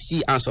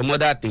privacy and some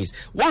other things.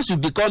 Once you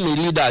become a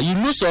leader, you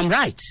lose some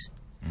rights.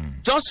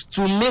 Just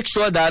to make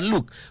sure that,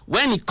 look,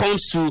 when it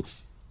comes to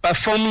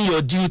performing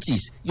your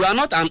duties, you are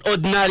not an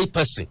ordinary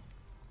person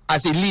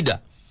as a leader.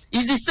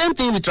 It's the same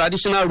thing with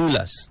traditional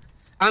rulers.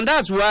 And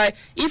that's why,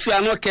 if you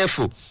are not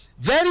careful,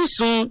 very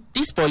soon,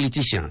 these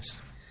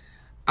politicians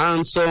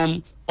and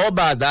some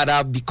obas that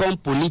have become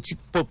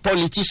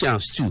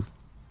politicians too,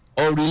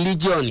 or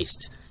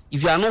religionists,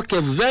 if you are not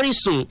careful, very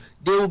soon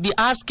they will be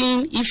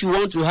asking if you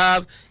want to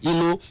have,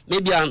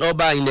 maybe an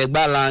Oba in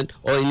Egba land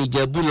or in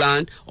Ijebu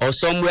land or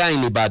somewhere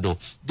in Ibadan.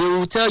 They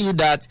will tell you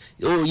that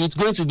it's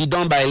going to be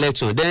done by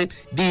election. Then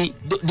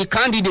the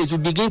candidates will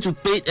begin to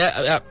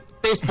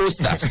paste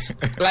posters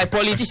like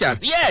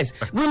politicians. Yes,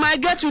 we might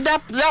get to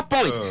that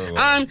point.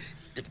 And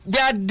they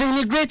are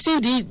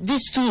denigrating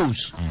these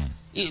tools.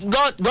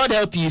 God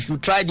help you if you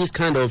try this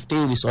kind of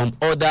thing with some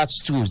other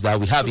stools that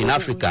we have in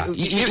Africa.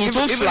 It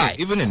won't fly.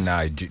 Even in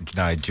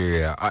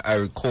Nigeria, I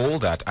recall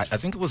that I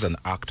think it was an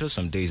actor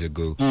some days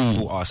ago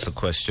who asked the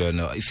question.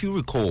 If you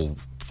recall,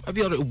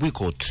 maybe a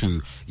week or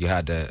two, you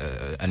had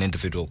an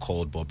individual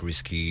called Bob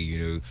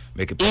Risky,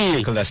 make a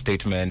particular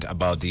statement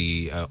about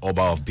the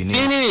Oba of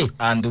Benin,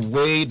 and the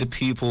way the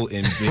people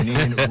in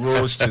Benin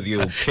rose to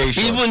the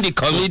occasion. Even the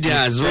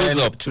comedians rose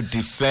up to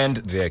defend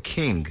their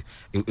king.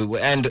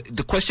 And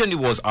the question he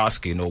was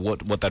asking, or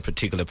what that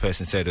particular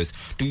person said, was,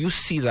 do you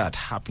see that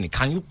happening?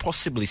 Can you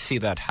possibly see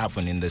that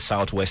happen in the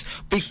Southwest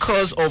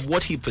because of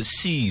what he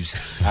perceives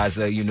as,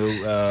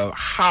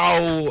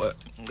 how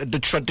the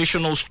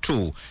traditional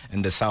stool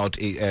in the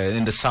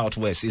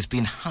Southwest is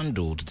being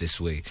handled this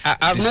way?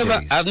 I've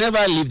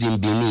never lived in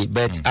Benin,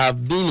 but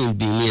I've been in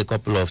Benin a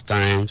couple of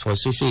times for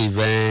social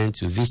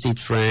events, to visit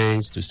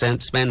friends, to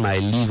spend my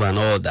leave and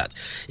all that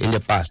in the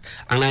past,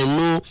 and I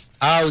know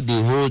how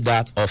they hold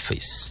that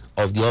office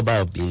of the Oba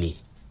of Benin.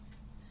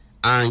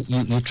 And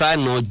you try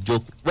not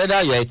joke,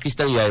 whether you are a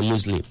Christian, you are a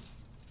Muslim,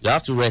 you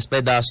have to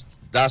respect that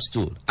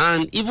stool.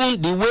 And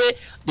even the way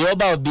the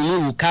Oba of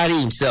Benin will carry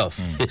himself,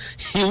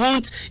 he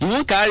won't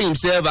carry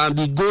himself and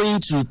be going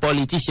to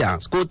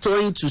politicians,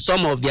 going to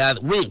some of their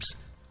whims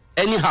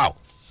anyhow.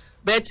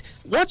 But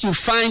what you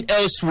find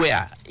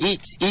elsewhere,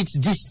 it's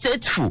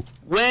distasteful.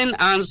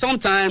 And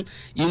sometimes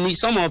you meet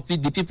some of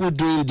the people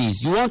doing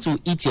this, you want to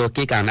eat your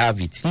cake and have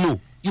it. No,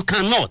 you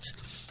cannot.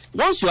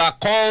 Once you are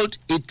called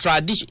a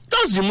tradition,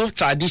 just remove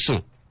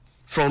tradition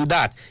from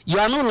that. You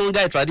are no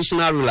longer a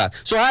traditional ruler.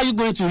 So how are you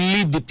going to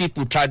lead the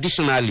people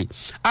traditionally?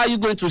 How are you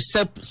going to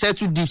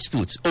settle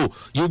disputes?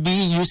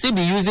 You still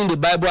be using the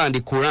Bible and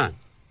the Quran,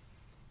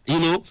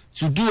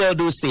 to do all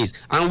those things.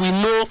 And we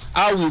know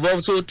how we've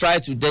also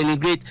tried to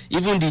denigrate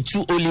even the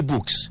two holy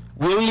books.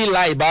 We only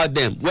lie about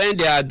them. When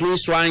they are doing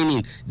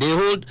shrine-in, they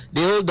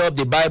hold up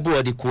the Bible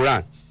or the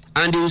Quran,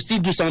 and they will still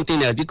do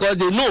something else because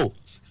they know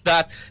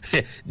that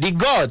the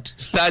God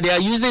that they are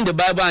using the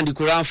Bible and the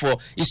Quran for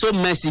is so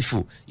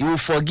merciful, He will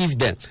forgive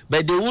them.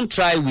 But they won't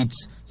try with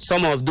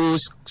some of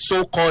those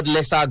so-called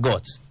lesser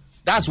gods.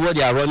 That's what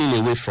they are running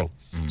away from.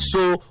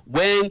 So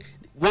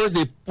once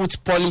they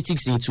put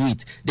politics into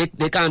it,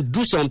 they can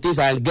do some things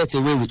and get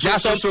away with. There are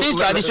some things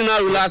traditional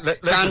rulers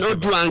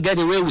cannot do and get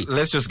away with.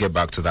 Let's just get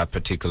back to that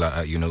particular,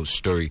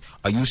 story.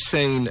 Are you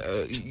saying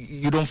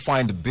you don't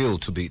find the bill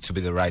to be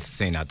the right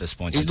thing at this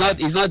point? It's not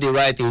the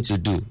right thing to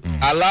do.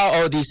 Allow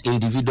all these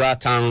individual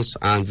towns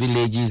and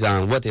villages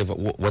and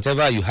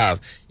whatever you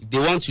have. If they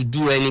want to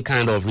do any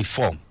kind of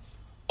reform,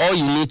 all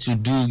you need to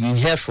do, you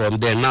hear from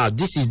them. Now,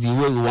 this is the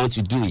way we want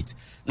to do it.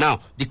 Now,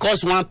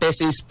 because one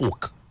person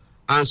spoke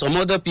and some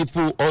other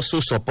people also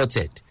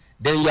supported,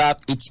 then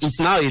it's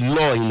now a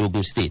law in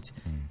Ogun State.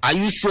 Are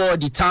you sure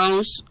the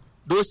towns,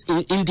 those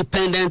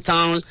independent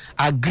towns,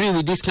 agree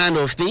with this kind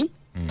of thing?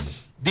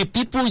 The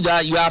people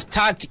that you have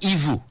tagged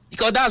evil,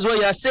 because that's what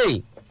you are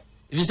saying.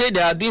 If you say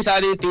they are doing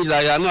certain things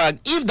that you are not,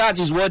 if that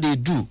is what they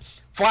do,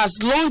 for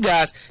as long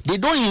as they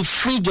don't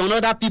infringe on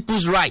other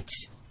people's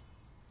rights,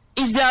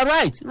 it's their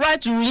right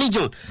to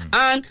religion.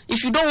 And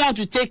if you don't want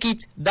to take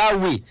it that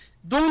way,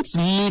 don't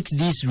mix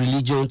this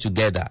religion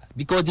together,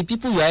 because the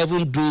people you are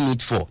even doing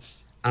it for,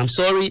 I'm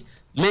sorry,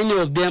 many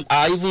of them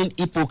are even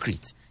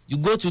hypocrites. You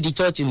go to the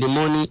church in the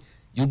morning,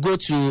 you go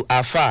to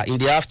Afar in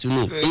the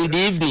afternoon, in the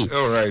evening,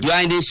 you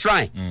are in the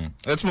shrine.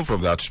 Let's move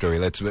from that story.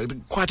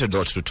 Quite a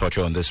lot to touch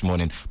on this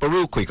morning. But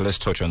real quick, let's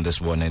touch on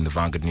this one in the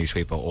Vanguard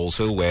newspaper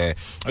also, where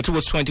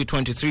towards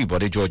 2023,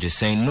 Bode George is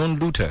saying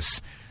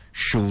non-looters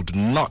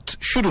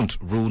shouldn't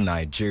rule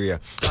Nigeria.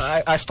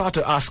 I start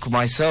to ask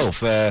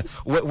myself,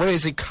 where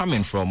is it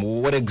coming from?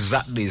 What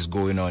exactly is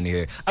going on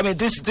here? I mean,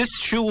 this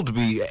should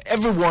be,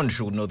 everyone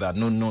should know that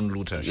no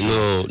non-looter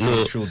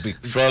should be.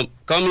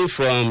 Coming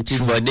from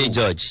Chief Bode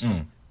George.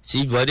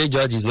 Chief Bode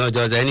George is not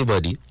just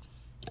anybody.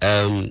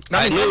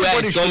 I know where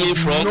it's coming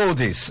from. Know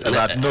this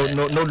that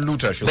no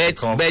looter should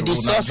come. But the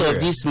source of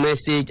this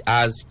message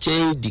has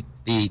changed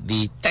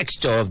the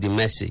texture of the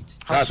message.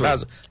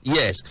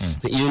 Yes.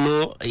 You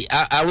know,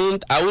 I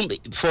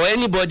won't. For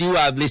anybody who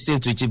have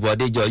listened to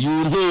Chibodejo,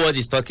 you know what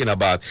he's talking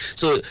about.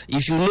 So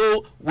if you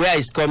know where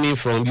he's coming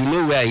from, you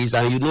know where he is,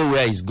 and you know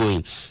where he's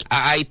going.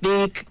 I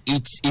think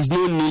it's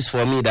no news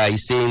for me that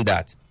he's saying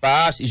that.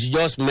 Perhaps you should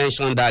just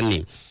mention that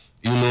name.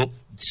 You know,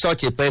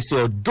 such a person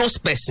or those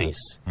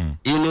persons.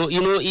 You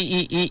know,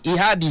 he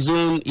had his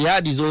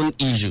own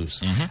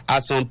issues.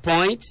 At some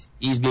point,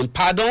 he's been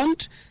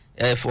pardoned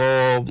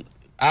for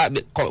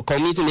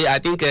committing, I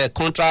think,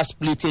 contract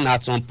splitting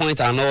at some point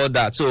and all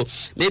that. So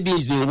maybe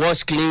he's been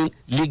washed clean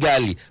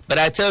legally. But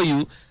I tell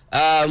you,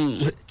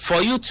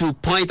 for you to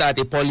point at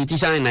a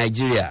politician in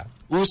Nigeria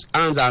whose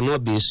hands are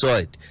not being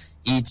soiled,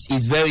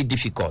 it's very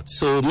difficult.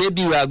 So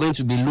maybe we are going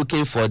to be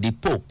looking for the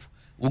Pope.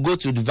 We'll go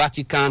to the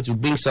Vatican to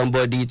bring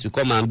somebody to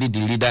come and be the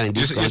leader in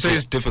this country. You say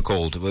it's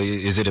difficult, but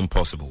is it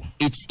impossible?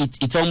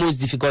 It's almost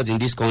difficult in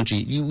this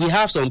country. We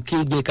have some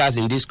kingmakers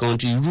in this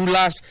country,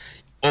 rulers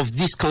of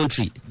this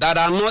country that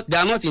are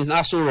not in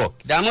Aso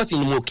Rock, they are not in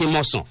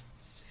Mokemoson,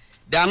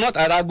 they are not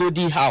at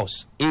Agodi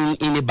House in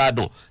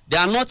Ibadan, they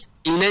are not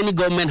in any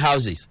government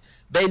houses,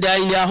 but they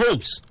are in their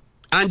homes,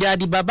 and they are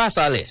the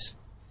Babasales.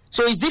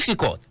 So it's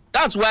difficult.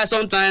 That's why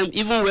sometimes,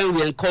 even when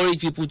we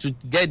encourage people to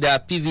get their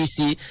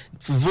PVC,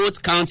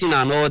 vote counting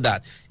and all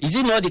that, is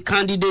it not the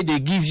candidate they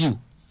give you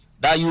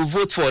that you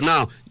vote for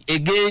now?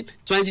 Again,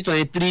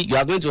 2023, you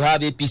are going to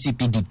have APC,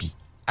 PDP.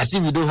 As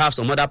if we don't have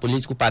some other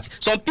political party.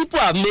 Some people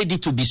have made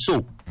it to be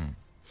so.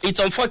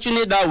 It's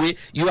unfortunate that way.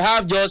 You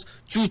have just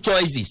two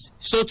choices,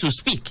 so to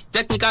speak.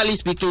 Technically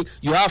speaking,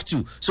 you have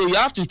two. So you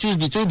have to choose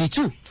between the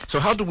two. So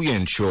how do we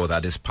ensure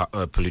that these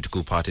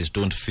political parties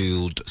don't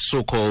field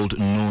so-called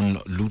known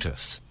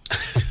looters?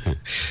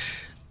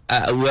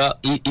 Well,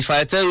 if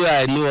I tell you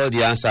I know all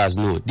the answers,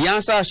 no. The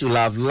answer should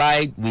have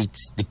lied with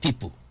the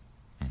people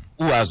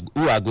who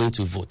are going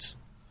to vote.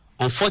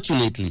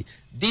 Unfortunately,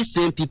 these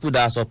same people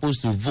that are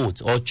supposed to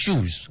vote or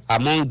choose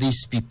among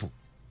these people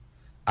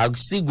are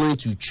still going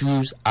to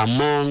choose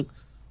among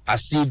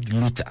perceived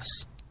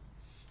looters.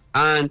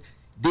 And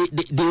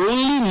they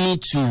only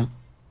need to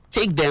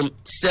take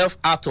themselves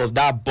out of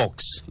that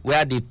box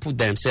where they put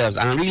themselves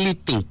and really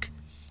think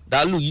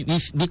that, look,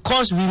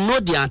 because we know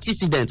the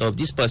antecedent of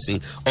this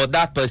person or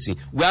that person,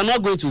 we are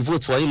not going to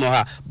vote for him or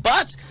her.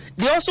 But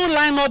they also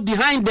line up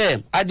behind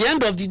them at the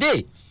end of the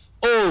day.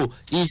 Oh,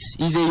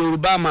 he's a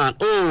Yoruba man.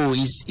 Oh,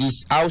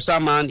 he's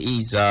Hausa man.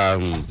 He's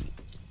an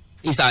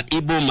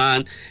Igbo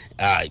man.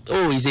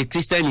 He's a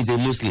Christian. He's a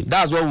Muslim.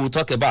 That's what we'll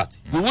talk about.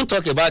 We won't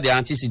talk about the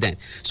antecedent.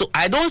 So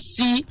I don't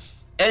see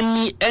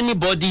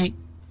anybody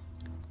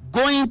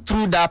going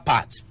through that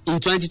part in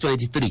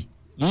 2023.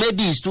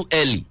 Maybe it's too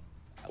early.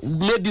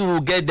 Maybe we'll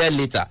get there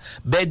later.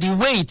 But the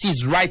way it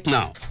is right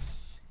now,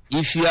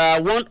 if you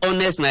are one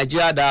honest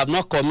Nigerian that have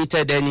not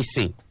committed any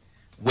sin,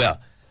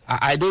 well,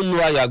 I don't know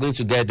how you are going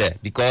to get there,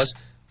 because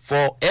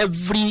for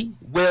every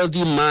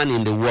wealthy man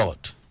in the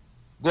world,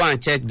 go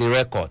and check the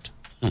record.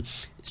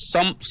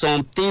 Some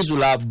things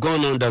will have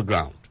gone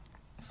underground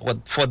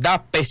for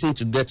that person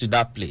to get to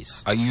that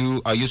place. Are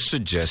you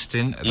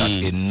suggesting that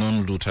a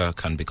non-looter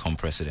can become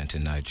president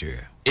in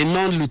Nigeria? A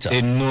non-looter?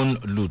 A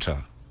non-looter.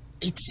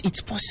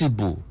 It's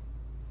possible.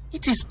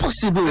 It is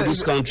possible in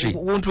this country.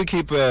 Won't we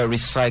keep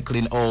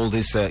recycling all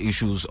these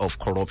issues of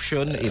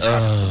corruption?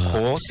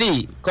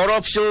 See,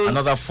 corruption.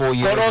 Another 4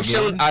 years.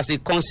 Corruption again? as a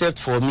concept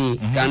for me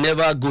can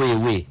never go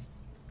away.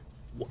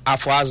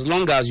 For as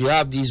long as you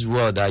have this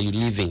world that we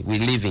live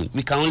in,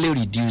 we can only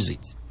reduce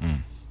it.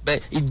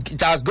 But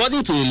it has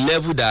gotten to a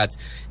level that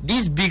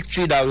this big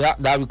tree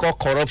that we call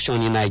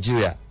corruption in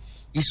Nigeria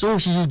is so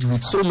huge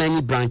with so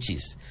many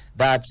branches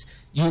that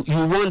you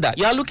wonder.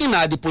 You are looking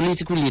at the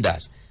political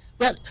leaders.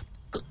 Well,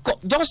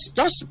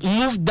 just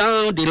move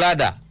down the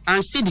ladder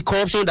and see the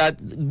corruption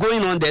that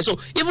going on there. So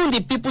even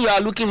the people you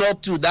are looking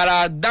up to that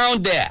are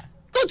down there,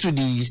 go to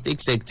the state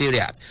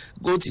secretariat,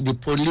 go to the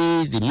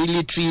police, the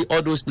military,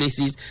 all those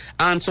places,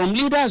 and some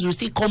leaders will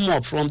still come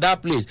up from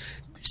that place.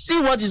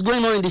 See what is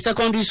going on in the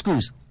secondary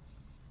schools.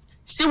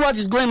 See what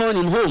is going on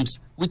in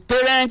homes with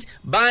parents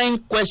buying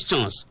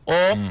questions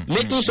or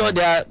making sure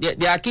their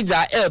kids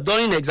are helped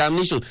during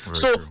examination.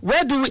 So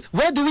where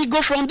do we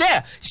go from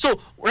there?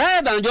 So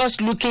rather than just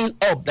looking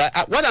up,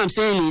 what I'm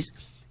saying is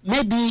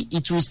maybe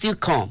it will still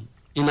come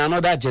in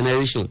another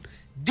generation.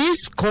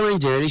 This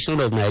current generation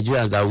of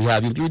Nigerians that we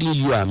have, including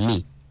you and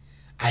me,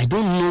 I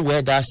don't know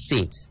where that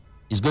saint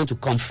is going to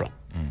come from.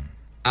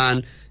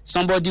 And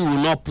somebody will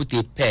not put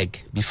a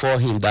peg before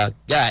him that,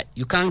 guy,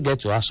 you can't get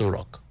to Aso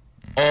Rock.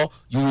 Or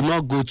you will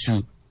not get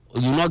to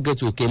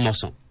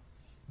Okemoson,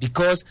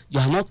 because you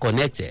are not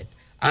connected.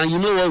 And you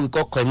know what we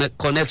call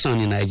connection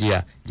in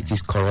Nigeria? It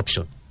is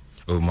corruption.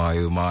 Oh my.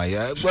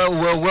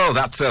 Well,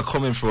 that's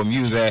coming from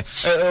you there.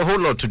 A whole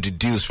lot to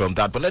deduce from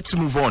that. But let's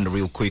move on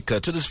real quick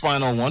to this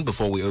final one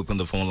before we open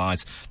the phone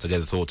lines to get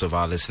the thoughts of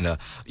our listener.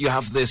 You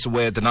have this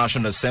where the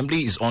National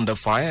Assembly is under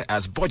fire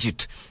as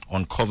budget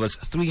uncovers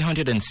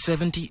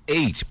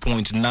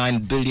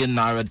 378.9 billion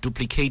naira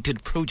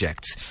duplicated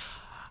projects.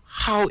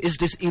 How is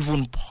this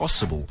even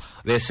possible?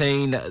 It's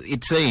saying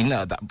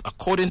that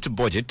according to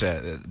budget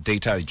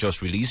data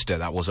just released,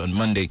 that was on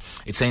Monday,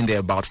 it's saying there are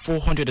about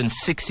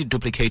 460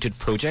 duplicated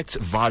projects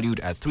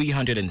valued at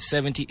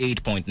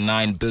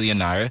 378.9 billion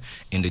naira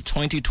in the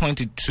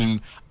 2022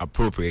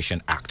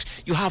 Appropriation Act.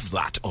 You have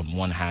that on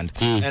one hand.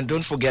 And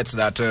don't forget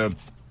that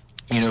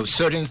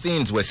certain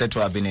things were said to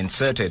have been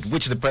inserted,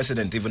 which the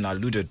president even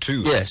alluded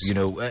to. Yes.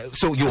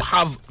 So you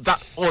have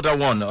that other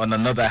one on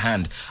another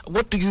hand.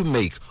 What do you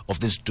make of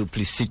this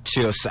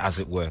duplicitous, as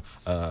it were,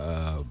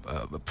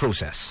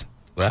 process?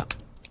 Well,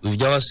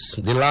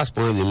 the last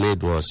point we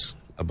made was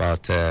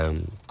about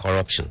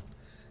corruption.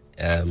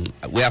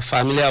 We are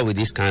familiar with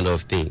this kind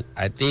of thing.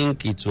 I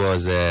think it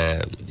was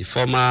the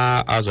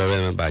former House of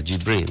Member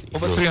Jibrin.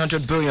 Over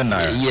 300 billion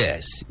naira.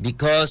 Yes,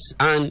 because,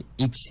 and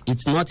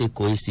it's not a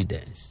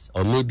coincidence.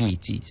 Or maybe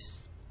it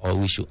is. Or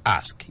we should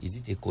ask, is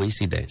it a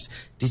coincidence?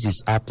 This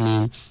is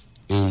happening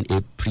in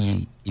a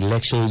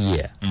pre-election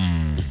year.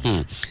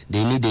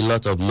 They need a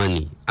lot of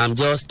money. I'm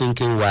just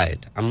thinking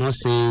wide. I'm not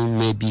saying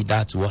maybe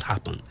that's what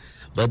happened.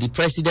 But the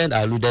president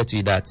alluded to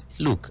it that,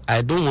 look,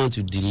 I don't want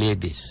to delay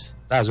this.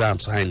 That's why I'm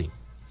signing.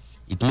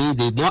 It means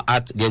the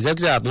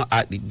executive have not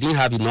they didn't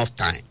have enough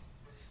time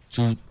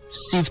to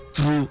sift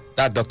through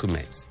that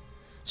document.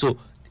 So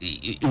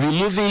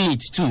removing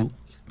it too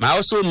might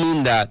also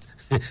mean that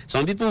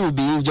some people will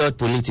be injured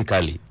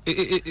politically.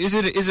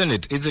 Isn't it?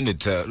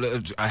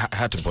 I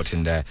had to put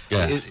in there.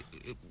 Yeah.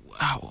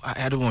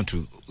 I don't want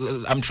to.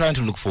 I'm trying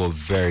to look for a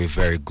very,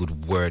 very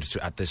good word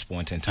at this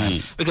point in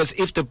time. Because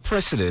if the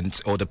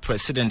president or the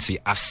presidency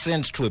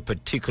assents to a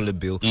particular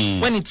bill,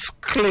 when it's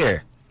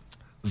clear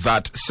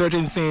that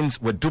certain things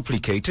were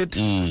duplicated,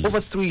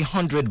 over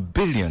 300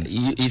 billion.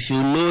 If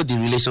you know the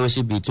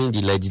relationship between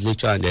the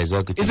legislature and the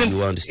executive,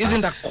 you understand.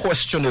 Isn't that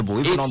questionable,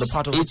 even on the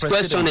part of the presidency?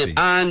 It's questionable.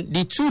 And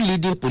the two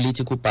leading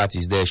political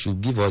parties there should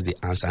give us the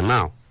answer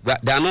now.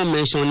 They are not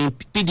mentioning,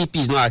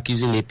 PDP is not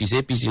accusing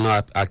APC, APC is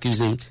not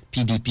accusing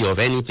PDP of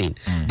anything.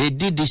 They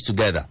did this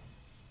together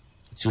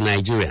to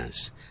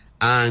Nigerians.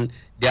 And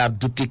they have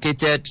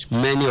duplicated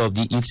many of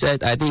the, you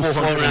said, I think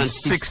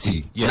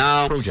 460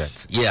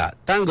 projects. Yeah,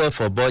 thank God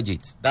for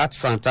budget. That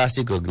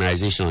fantastic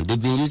organization. They've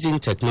been using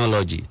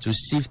technology to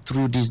sift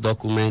through these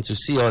documents, to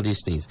see all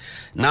these things.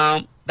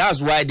 Now,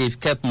 that's why they've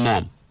kept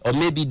mum. Or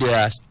maybe they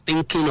are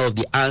thinking of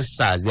the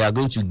answers they are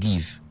going to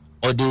give.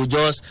 Or they'll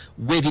just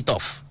wave it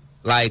off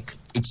like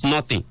it's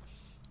nothing.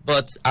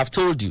 But I've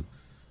told you,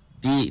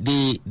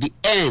 the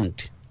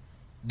end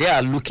they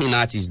are looking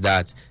at is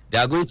that they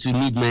are going to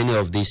need many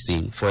of these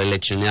things for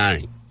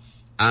electioneering.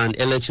 And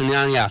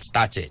electioneering has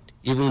started,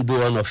 even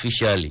though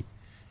unofficially.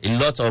 A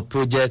lot of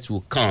projects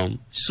will come,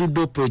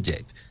 pseudo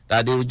projects,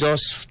 that they will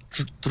just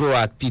throw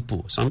at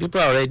people. Some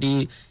people are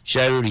already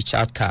sharing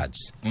recharge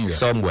cards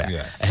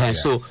somewhere.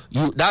 So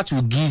that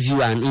will give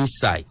you an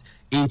insight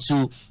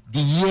into the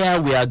year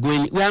we are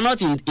going. We are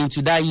not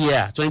into that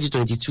year,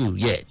 2022,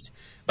 yet.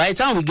 By the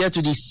time we get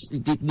to this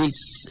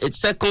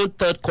second,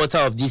 third quarter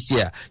of this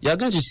year, you are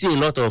going to see a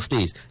lot of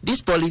things.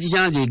 These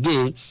politicians,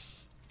 again,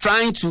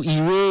 trying to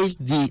erase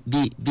the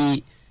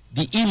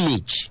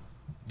image,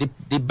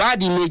 the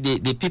bad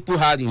image the people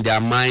had in their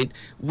mind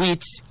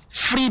with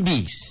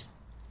freebies.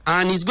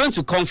 And it's going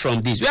to come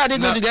from this. Where are they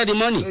going to get the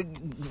money?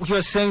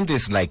 You're saying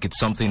this like it's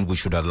something we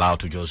should allow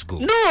to just go.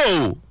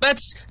 No, but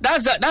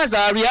that's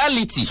our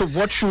reality. So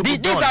what should be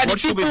done?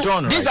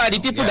 These are the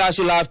people that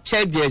should have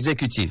checked the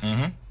executive.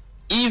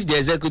 If the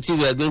executive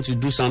were going to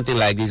do something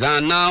like this,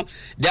 and now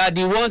they are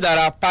the ones that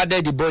have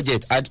padded the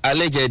budget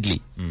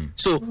allegedly.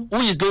 So who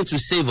is going to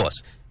save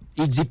us?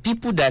 It's the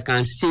people that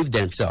can save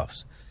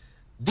themselves.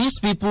 These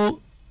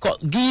people,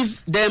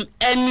 give them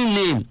any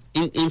name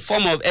in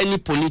form of any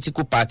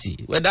political party,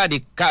 whether they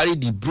carry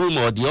the broom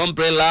or the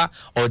umbrella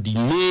or the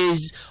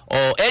mace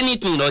or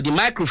anything or the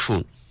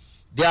microphone.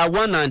 They are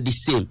one and the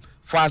same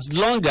for as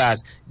long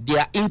as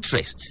their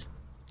interest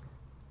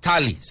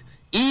tallies.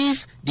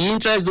 If the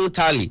interests don't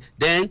tally,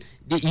 then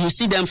you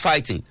see them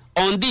fighting.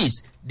 On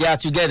this, they are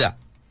together.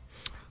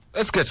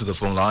 Let's get to the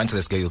phone lines.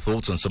 Let's get your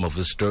thoughts on some of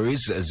the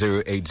stories.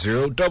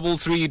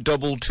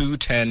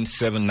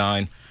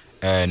 080-3322-1079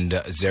 and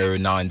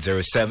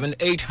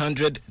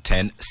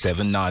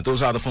 0907-800-1079.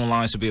 Those are the phone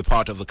lines to be a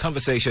part of the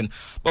conversation.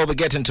 But we'll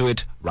get into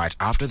it right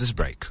after this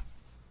break.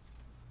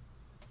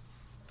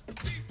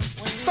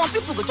 Some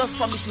people go just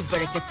promise you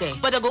berekete,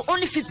 but they go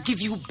only fit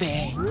give you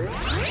bear.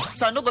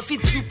 So no go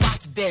fit do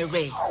pass bear.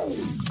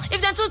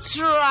 If they too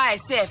try,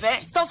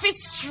 some fit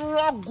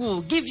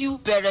struggle give you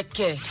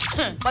bereke.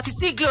 But you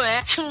still glow,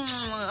 they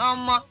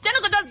no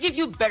go just give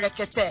you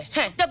berekete.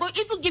 They go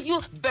even give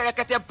you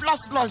berekete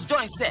plus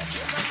join self.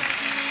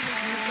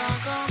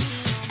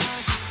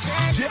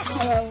 Yes, so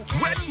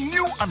when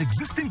new and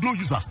existing Glow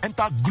users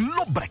enter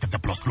Glow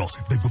Bracket Plus Plus,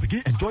 they will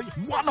begin enjoy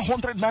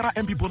 100 Naira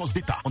MB bonus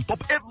data on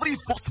top every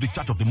first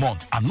recharge of the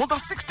month, another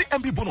 60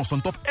 MB bonus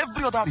on top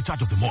every other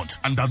recharge of the month,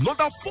 and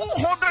another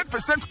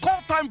 400%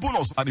 call time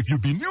bonus. And if you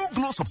be new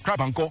Glow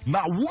subscriber and call,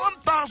 now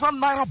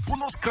 1,000 Naira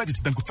bonus credit,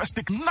 then go first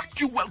take knock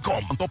you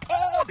welcome on top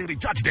all the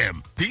recharge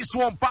them. This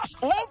one pass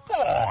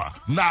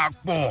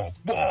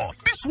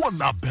this one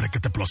now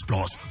Bracket Plus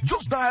Plus.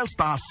 Just dial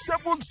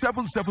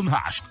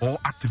 *777# or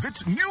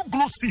activate new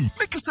Glow SIM.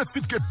 Make yourself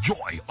fit get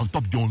joy on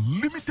top your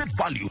unlimited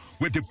value.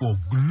 Waiting for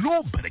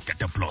Glow Bracket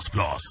Plus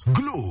Plus.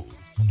 Glow,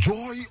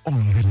 joy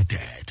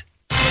unlimited.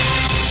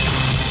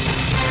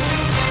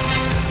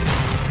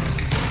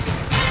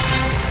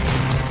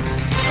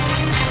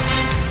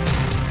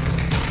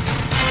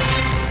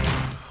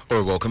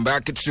 Or welcome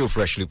back. It's still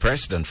freshly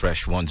pressed and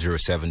Fresh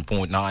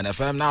 107.9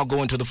 FM. Now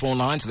going to the phone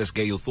lines. Let's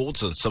get your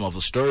thoughts on some of the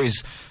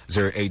stories.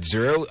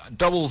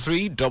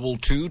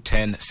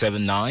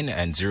 080-3322-1079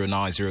 and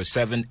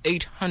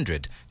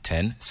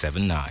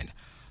 0907-800-1079.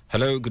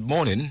 Hello, good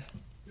morning.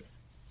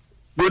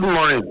 Good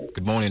morning.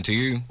 Good morning to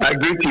you. I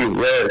greet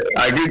you.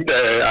 I greet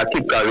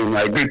Akip Karim.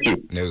 I greet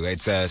you. No,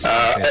 it's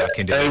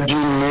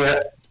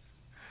engineer.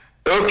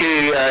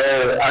 Okay,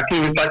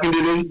 Akip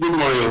Akindele. Good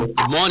morning.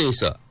 Good morning,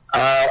 sir.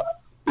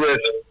 Yes,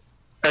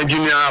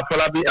 Engineer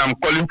Falabi, I'm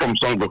calling from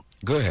Songo.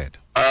 Go ahead.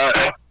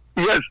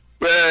 Yes,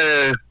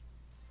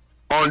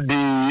 on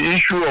the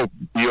issue of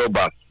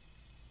Yorubas,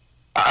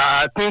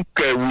 I think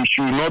we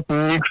should not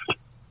mix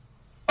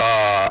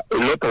a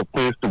lot of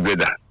things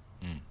together.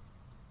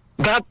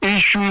 That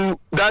issue,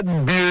 that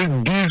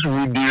bill deals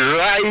with the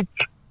right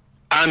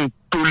and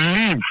to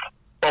live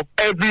of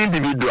every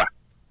individual.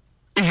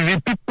 It's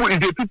a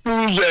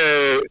people's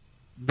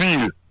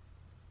bill.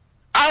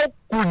 How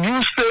could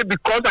you say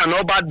because an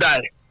Oba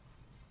died,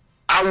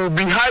 I will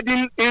be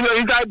hiding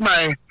inside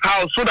my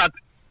house so that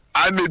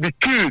I may be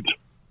killed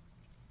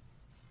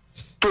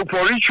for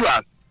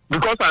rituals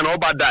because an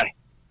Oba died?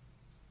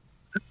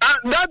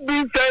 And that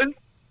being said,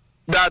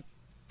 that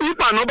if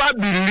an Oba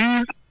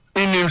believes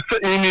in his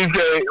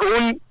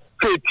own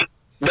faith,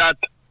 that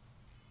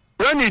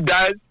when he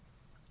dies,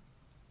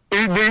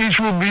 he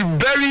should be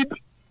buried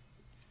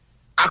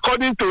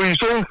according to his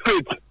own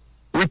faith,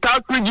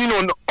 without preaching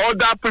on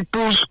other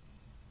people's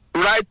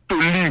right to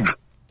live.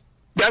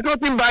 There's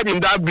nothing bad in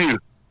that bill.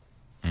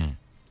 When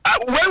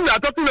we are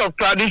talking of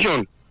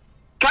tradition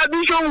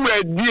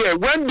were there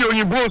when the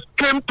Oyinbos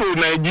came to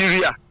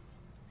Nigeria,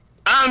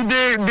 and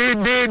they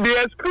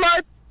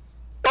exploit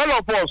all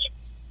of us.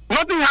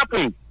 Nothing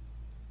happened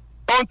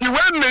until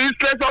when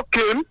Minister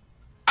came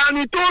and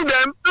he told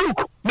them,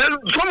 look,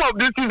 some of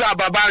these things are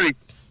barbaric.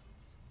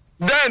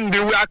 Then they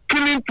were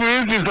killing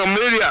twins in some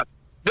areas.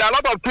 There are a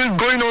lot of things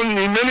going on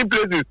in many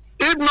places.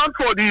 If not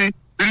for the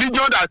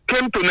religion that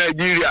came to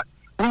Nigeria,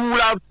 we would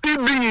have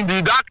still been in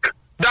the dark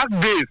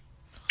days.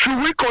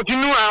 Should we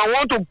continue? I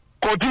want to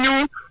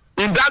continue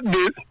in dark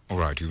days. All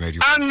right, you made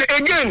you. And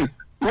again,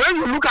 when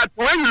you look at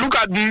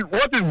the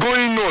what is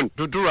going on,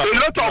 do wrap, a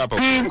lot of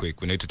things.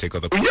 Quick, we need to take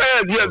other questions.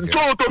 Yes. Okay.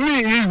 So to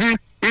me, it's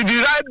the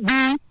right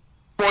bill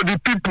for the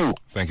people.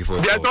 Thank you for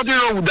your There's thoughts.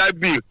 nothing wrong with that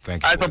bill.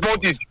 Thank you. I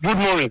support it. Good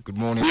morning. Good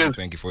morning. Yes.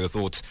 Thank you for your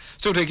thoughts.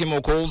 Still taking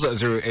more calls at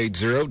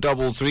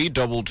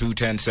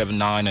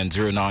 080-3322-1079 and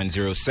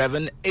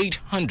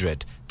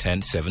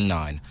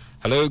 0907-800-1079.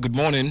 Hello, good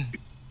morning.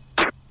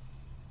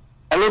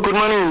 Hello, good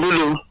morning,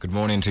 Lulu. Good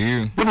morning to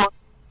you. Good morning.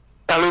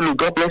 Hello, Lulu.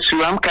 God bless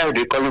you. I'm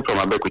Kayode calling from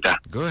Abeokuta.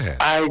 Go ahead.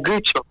 I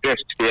greet your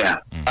guest here.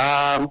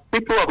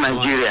 People of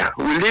Nigeria,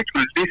 we need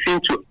to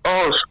listen to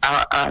us.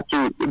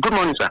 Good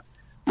morning, sir.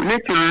 We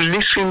need to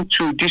listen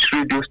to this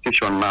radio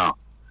station now.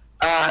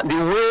 The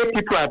way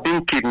people are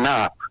being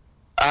kidnapped,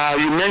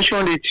 you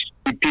mentioned it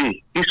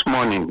today, this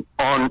morning,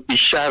 on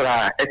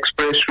Ishara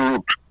Express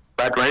route,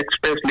 Badwa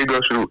Express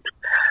Lagos route.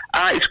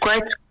 It's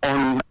quite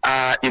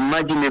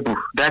unimaginable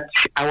that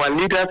our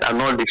leaders are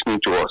not listening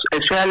to us,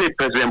 especially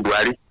President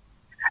Buhari.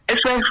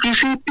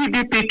 Especially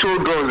PDP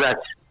told us that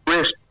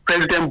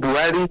President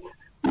Buhari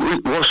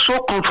was so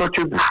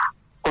comfortable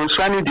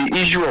concerning the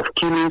issue of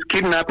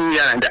kidnapping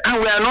here and there,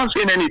 and we are not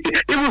saying anything.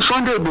 Even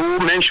Sunday Igboho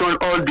mentioned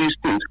all these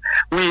things.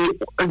 We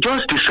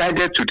just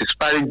decided to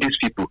disparage these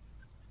people.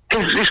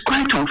 It's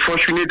quite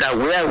unfortunate that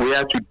where we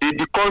are today,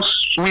 because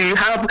we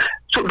have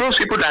those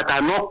people that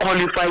are not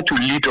qualified to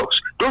lead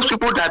us, those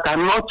people that are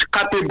not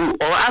capable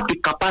or have the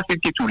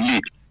capacity to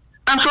lead.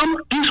 And so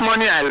this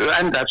morning I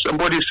learned that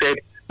somebody said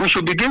we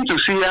should begin to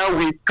see how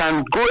we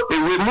can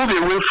move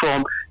away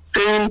from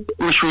saying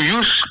we should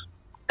use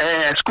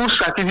school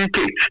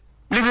certificates,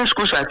 living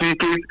school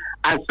certificates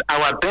as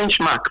our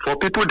benchmark for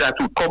people that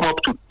will come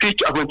up to teach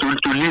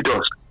to lead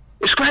us.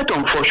 It's quite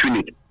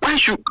unfortunate. Why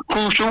should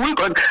we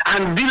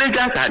and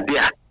villagers are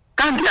there?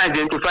 Can't they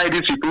identify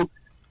these people?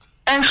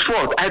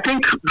 Henceforth, I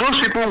think those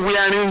people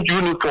wearing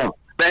uniform,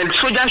 the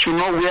soldiers should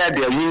not wear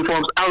their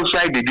uniforms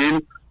outside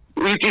again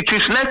it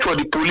is left for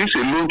the police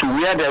alone to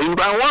wear their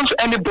uniform. And once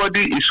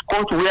anybody is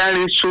caught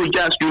wearing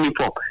soldiers'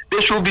 uniform,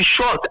 they should be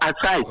shot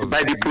aside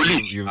by the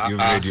police.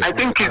 I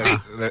think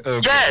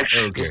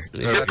yes,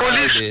 the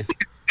police.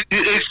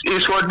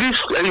 It's for this.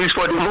 It's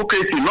for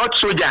democracy, not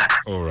soldiers.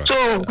 Right.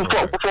 So,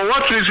 for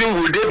what reason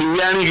would they be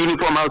wearing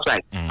uniform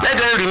outside? Let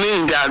them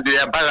remain in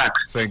their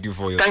barracks. Thank you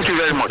for your. Thank you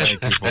very much.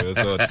 Thank you for your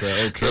thoughts.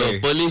 Okay. So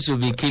police should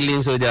be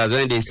killing soldiers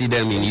when they see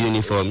them in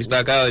uniform.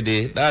 Mr.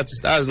 Kaode,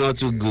 that's not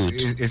too good.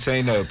 It's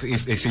saying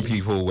if they see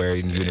people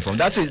wearing uniform,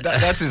 that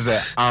is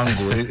an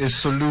angle. It's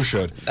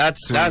solution.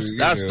 That's to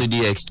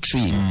the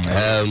extreme.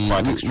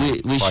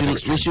 We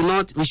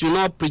should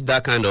not preach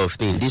that kind of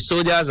thing. The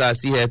soldiers are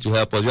still here to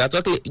help us. We are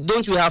talking.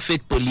 Don't we have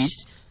fake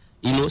police?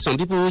 Some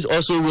people would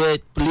also wear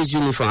police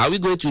uniform. Are we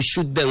going to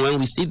shoot them when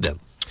we see them?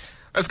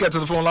 Let's get to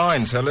the phone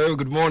lines. Hello,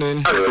 good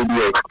morning. Hello,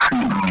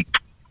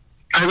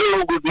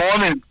 good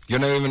morning. Your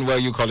name and where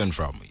you calling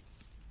from?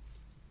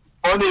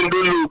 Morning,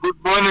 Lulu.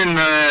 Good morning,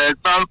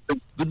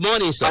 Samson. Good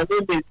morning, sir.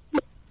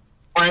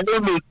 My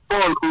name is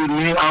Paul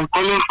Uni. I'm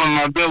calling from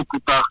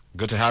Abeokuta.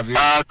 Good to have you.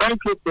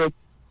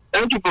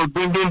 Thank you for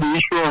bringing the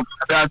issue of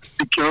that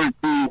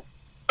security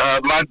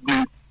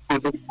madness for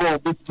the call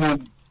this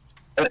morning.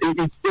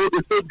 It's so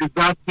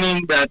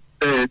disheartening that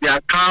their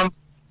camp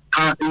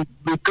is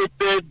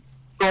located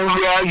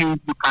somewhere you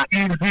can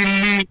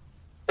easily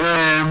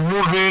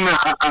move in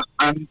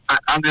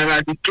and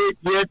eradicate,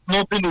 yet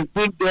nothing is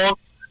being done,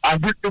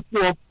 and these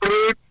people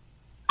operate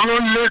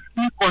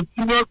flawlessly,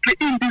 continuously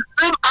in the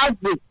same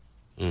aspect.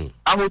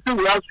 I would say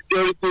we have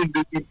security in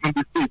the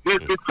state.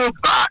 It's so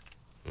bad.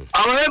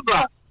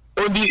 However,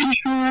 on the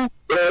issue,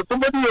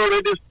 somebody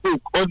already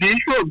spoke, on the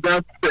issue of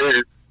that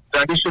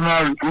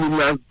traditional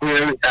rulers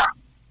area,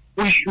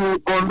 we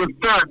should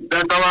understand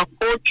that our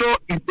culture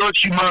is not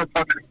human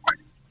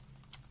sacrifice.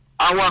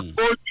 Our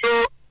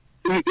culture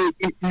is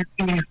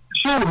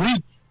so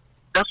rich.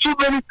 There are so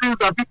many things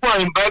that people are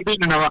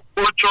imbibing in our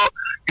culture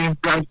in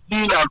Brazil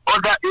and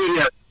other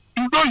areas.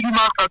 It's not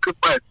human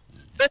sacrifice.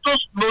 Let us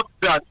note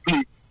that,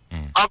 please.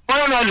 And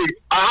finally,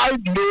 I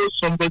know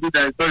somebody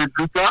that is very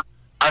brutal,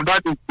 and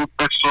that is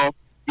Professor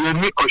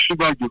Yemi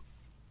Oshibaju.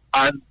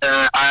 And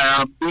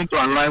I am going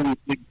to align with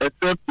him,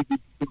 except if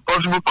it's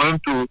impossible for him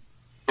to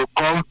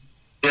come,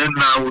 then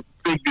I will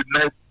take the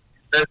next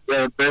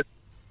best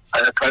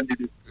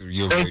candidate.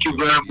 Thank you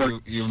very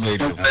much. You made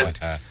your point.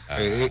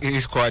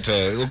 He's quite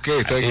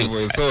okay. Thank you for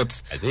your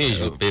thoughts. I think you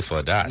should pay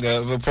for that.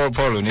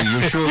 Paul,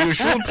 you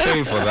should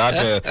pay for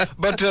that.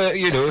 But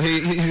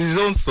his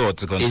own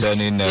thoughts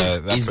concerning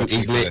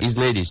he's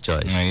made his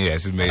choice.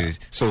 Yes, he's made it.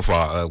 So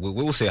far,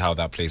 we'll see how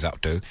that plays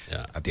out, though.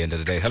 Yeah. At the end of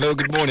the day. Hello,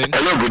 good morning.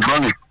 Hello, good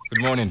morning.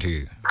 Good morning to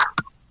you.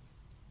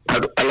 I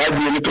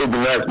like you to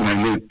organize my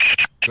name.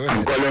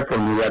 I'm calling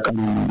from Iraq.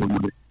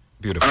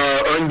 Beautiful.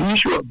 On the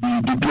issue of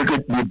the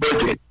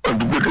budget,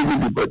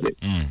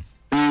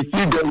 we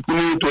still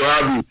continue to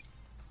have it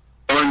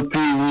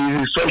until we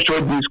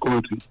restructure this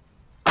country.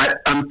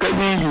 I'm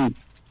telling you,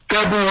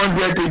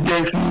 700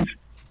 agencies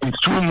is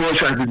too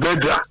much as the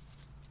federal.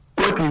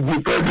 What is the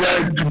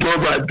federal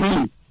government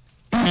doing?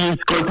 We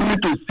continue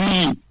to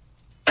see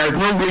as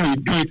no way we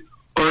do it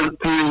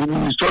until we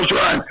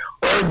restructure and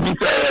all this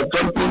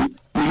something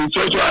we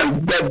restructure and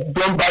that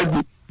done by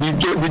the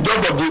job of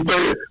the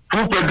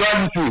full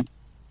federalism.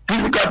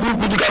 Physical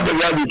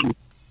federalism.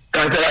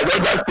 Other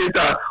states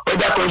and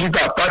other countries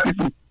are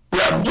practicing. We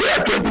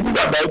are 20 things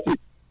about it.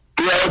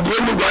 We are the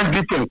only one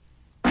different.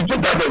 It's not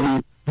part of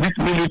this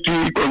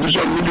military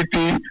condition,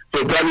 military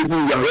federalism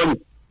we are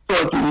running. So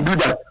we do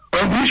that.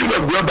 On the issue of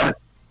global,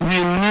 we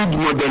need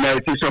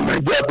modernization, my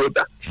dear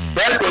brother.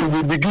 Right from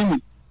the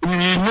beginning, we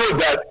know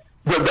that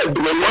the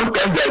one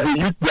time that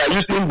they are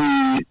using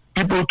the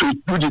people to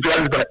do the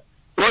transfer.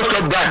 Don't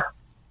stop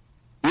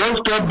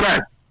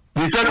that.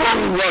 The second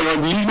one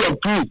on the issue of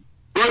truth,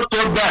 don't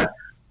stop that.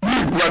 I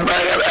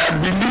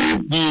believe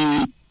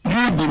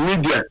the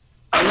media,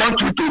 I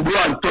want you to go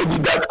and study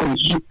that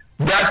constitution,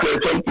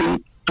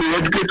 something to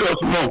educate us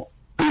more,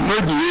 to know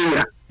the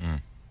area,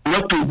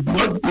 not to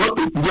know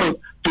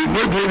the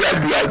area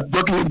they are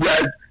talking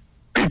about.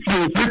 It's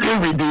fitting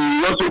with the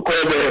also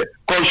called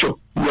culture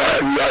you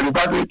are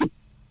referring to.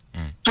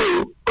 So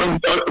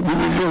we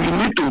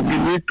need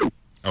to.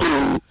 So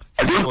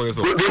I don't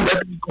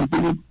let me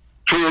continue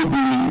to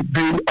be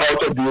being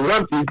out of the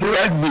ramp in the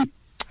right way.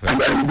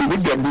 And I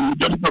believe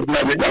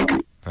thank you.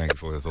 Thank you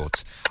for your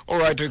thoughts. All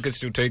right, Lucas,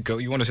 to take.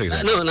 You want to say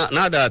something? No,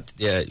 now that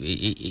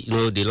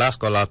the last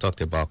caller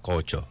talked about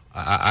culture,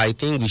 I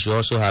think we should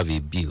also have a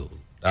bill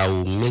that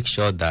will make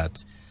sure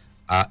that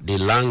the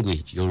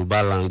language,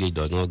 Yoruba language,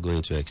 does not go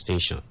into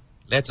extinction.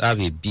 Let's have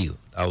a bill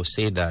that will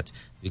say that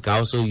we can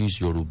also use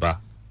Yoruba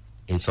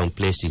in some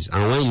places.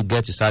 And when you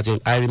get to certain,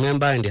 I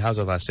remember in the House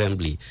of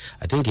Assembly,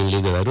 I think in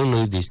Lagos, I don't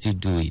know if they still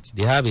do it.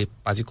 They have a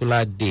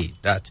particular day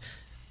that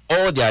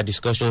all their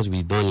discussions will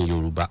be done in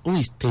Yoruba. Who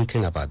is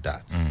thinking about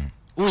that?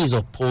 Who is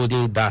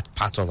upholding that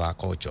part of our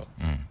culture?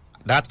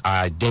 That's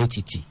our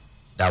identity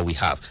that we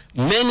have.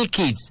 Many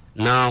kids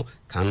now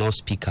cannot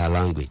speak our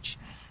language.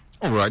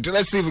 All right,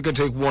 let's see if we can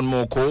take one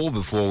more call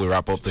before we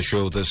wrap up the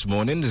show this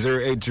morning.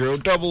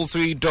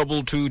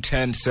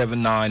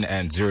 080-3322-1079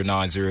 and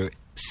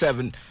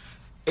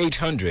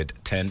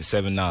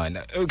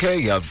 0907-800-1079.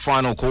 Okay,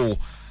 final call.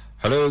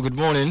 Hello, good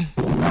morning.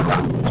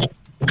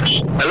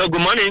 Hello,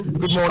 good morning.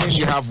 Good morning.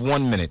 You have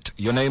 1 minute.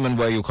 Your name and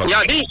where you come from.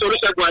 Yeah, this is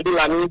Olusegun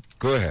Adilani.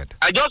 Go ahead.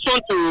 I just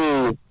want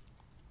to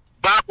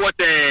back what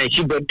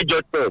Shibodi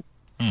just said.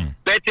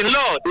 But in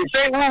law, they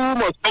say who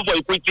must come for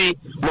equity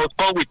must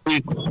come with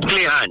clean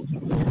hands.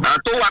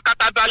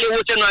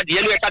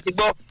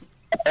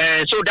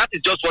 And so that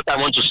is just what I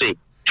want to say.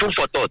 Food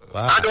for thought.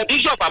 Wow. And on the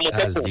issue of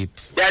Amotekun,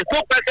 there is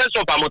no presence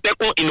of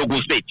Amotekun in Ogun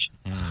State.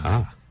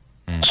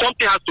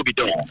 Something has to be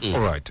done. All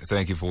right,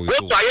 thank you for your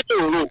Go to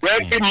Ayetoro, where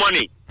give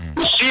money.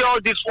 You see all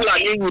these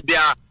Fulani with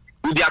their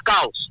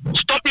cows,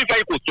 stopping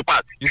vehicles to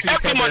pass. You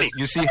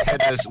see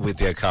headers with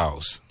their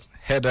cows.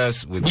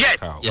 Headers with their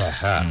cows.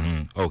 Yeah.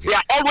 Okay. They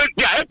are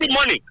every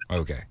money.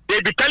 Okay. They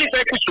be telling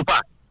vehicles to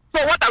pass.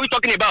 So what are we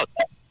talking about?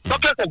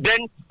 Talking of them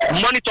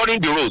monitoring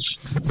the roads.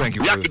 Thank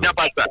you.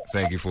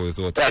 Thank you for your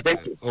thoughts. Yeah,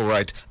 thank you. All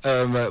right.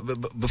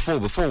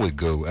 Before we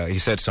go, he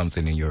said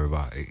something in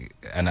Yoruba,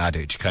 an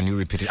adage. Can you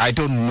repeat it? I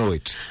don't know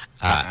it.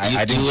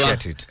 I didn't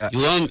get it. You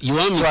want me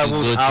to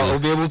go to? I'll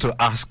be able to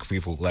ask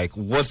people like,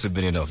 what's the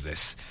meaning of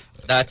this?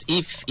 That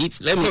if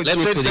let me put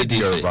it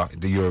this way.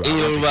 The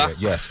Yoruba.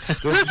 Yes.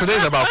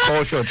 Today's about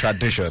culture and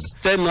tradition.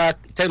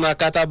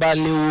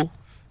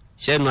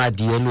 It's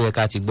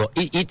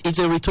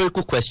a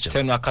rhetorical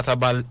question. I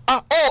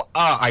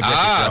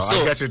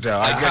get it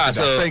now.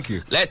 Thank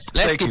you. Let's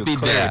keep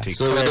it there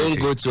so we don't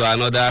go to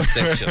another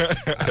section.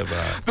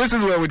 This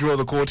is where we draw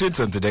the quartets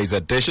on today's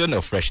edition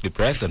of Freshly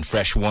Pressed and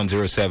Fresh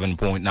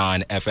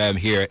 107.9 FM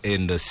here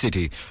in the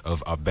city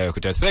of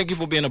Abeokuta. Thank you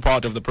for being a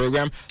part of the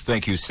program.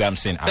 Thank you,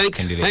 Samson. Thank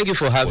you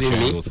for having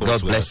me.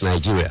 God bless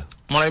Nigeria.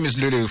 My name is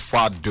Lulu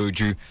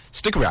Fadoju.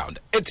 Stick around.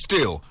 It's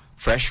still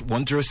Fresh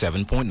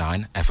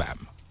 107.9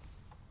 FM.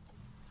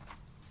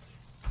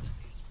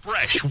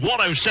 Fresh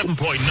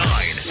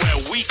 107.9, where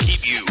we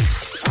keep you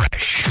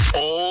fresh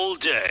all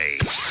day.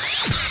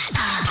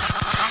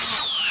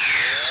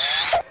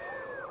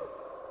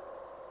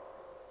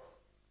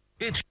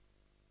 It's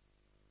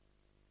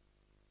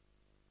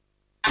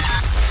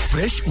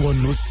Fresh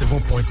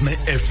 107.9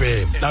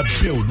 FM.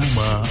 Lábẹ́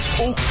Olúmọ,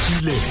 ó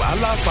kilẹ̀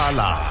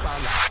fàlàfàlà.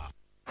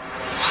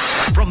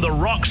 From the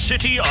Rock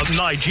City of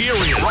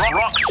Nigeria.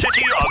 Rock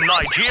City of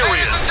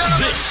Nigeria.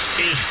 This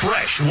is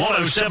Fresh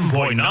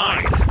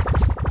 107.9.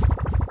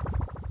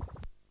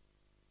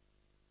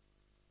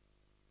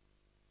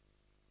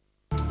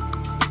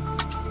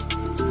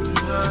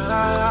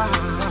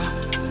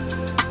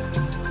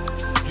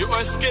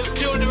 Your skills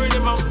kill the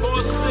rhythm of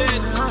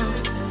bullshit.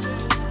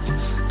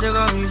 They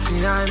got me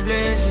see I'm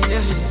blazing,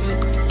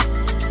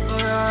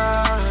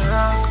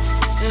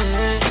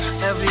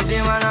 Every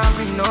day man I've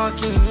been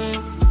knocking.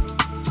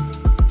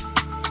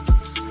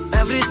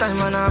 Every time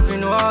man I've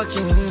been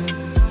walking.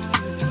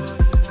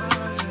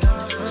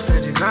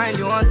 Steady grind,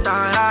 you won't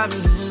tire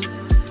me.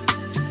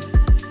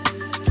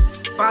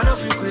 But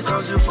if you quit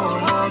cause you for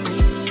mommy,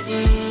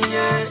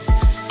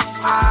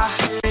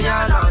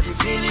 now the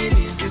feeling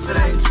is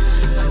different.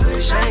 I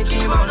wish I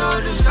keep on all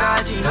the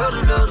fighting, no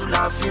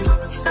laughing.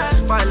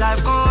 My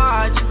life go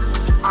hard,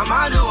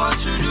 I don't want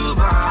to do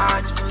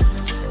bad.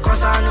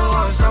 Cause I know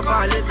I'm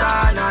suffer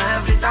later, now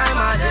every time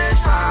I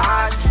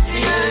decide.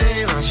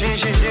 My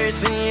change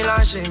dates me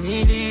like a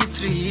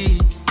military.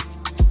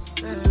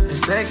 The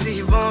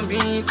sexy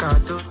bombing,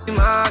 kato,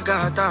 my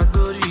gata,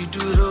 dori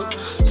duro.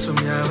 So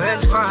me I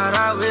went far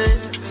away,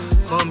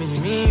 mommy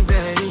me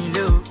very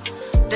low.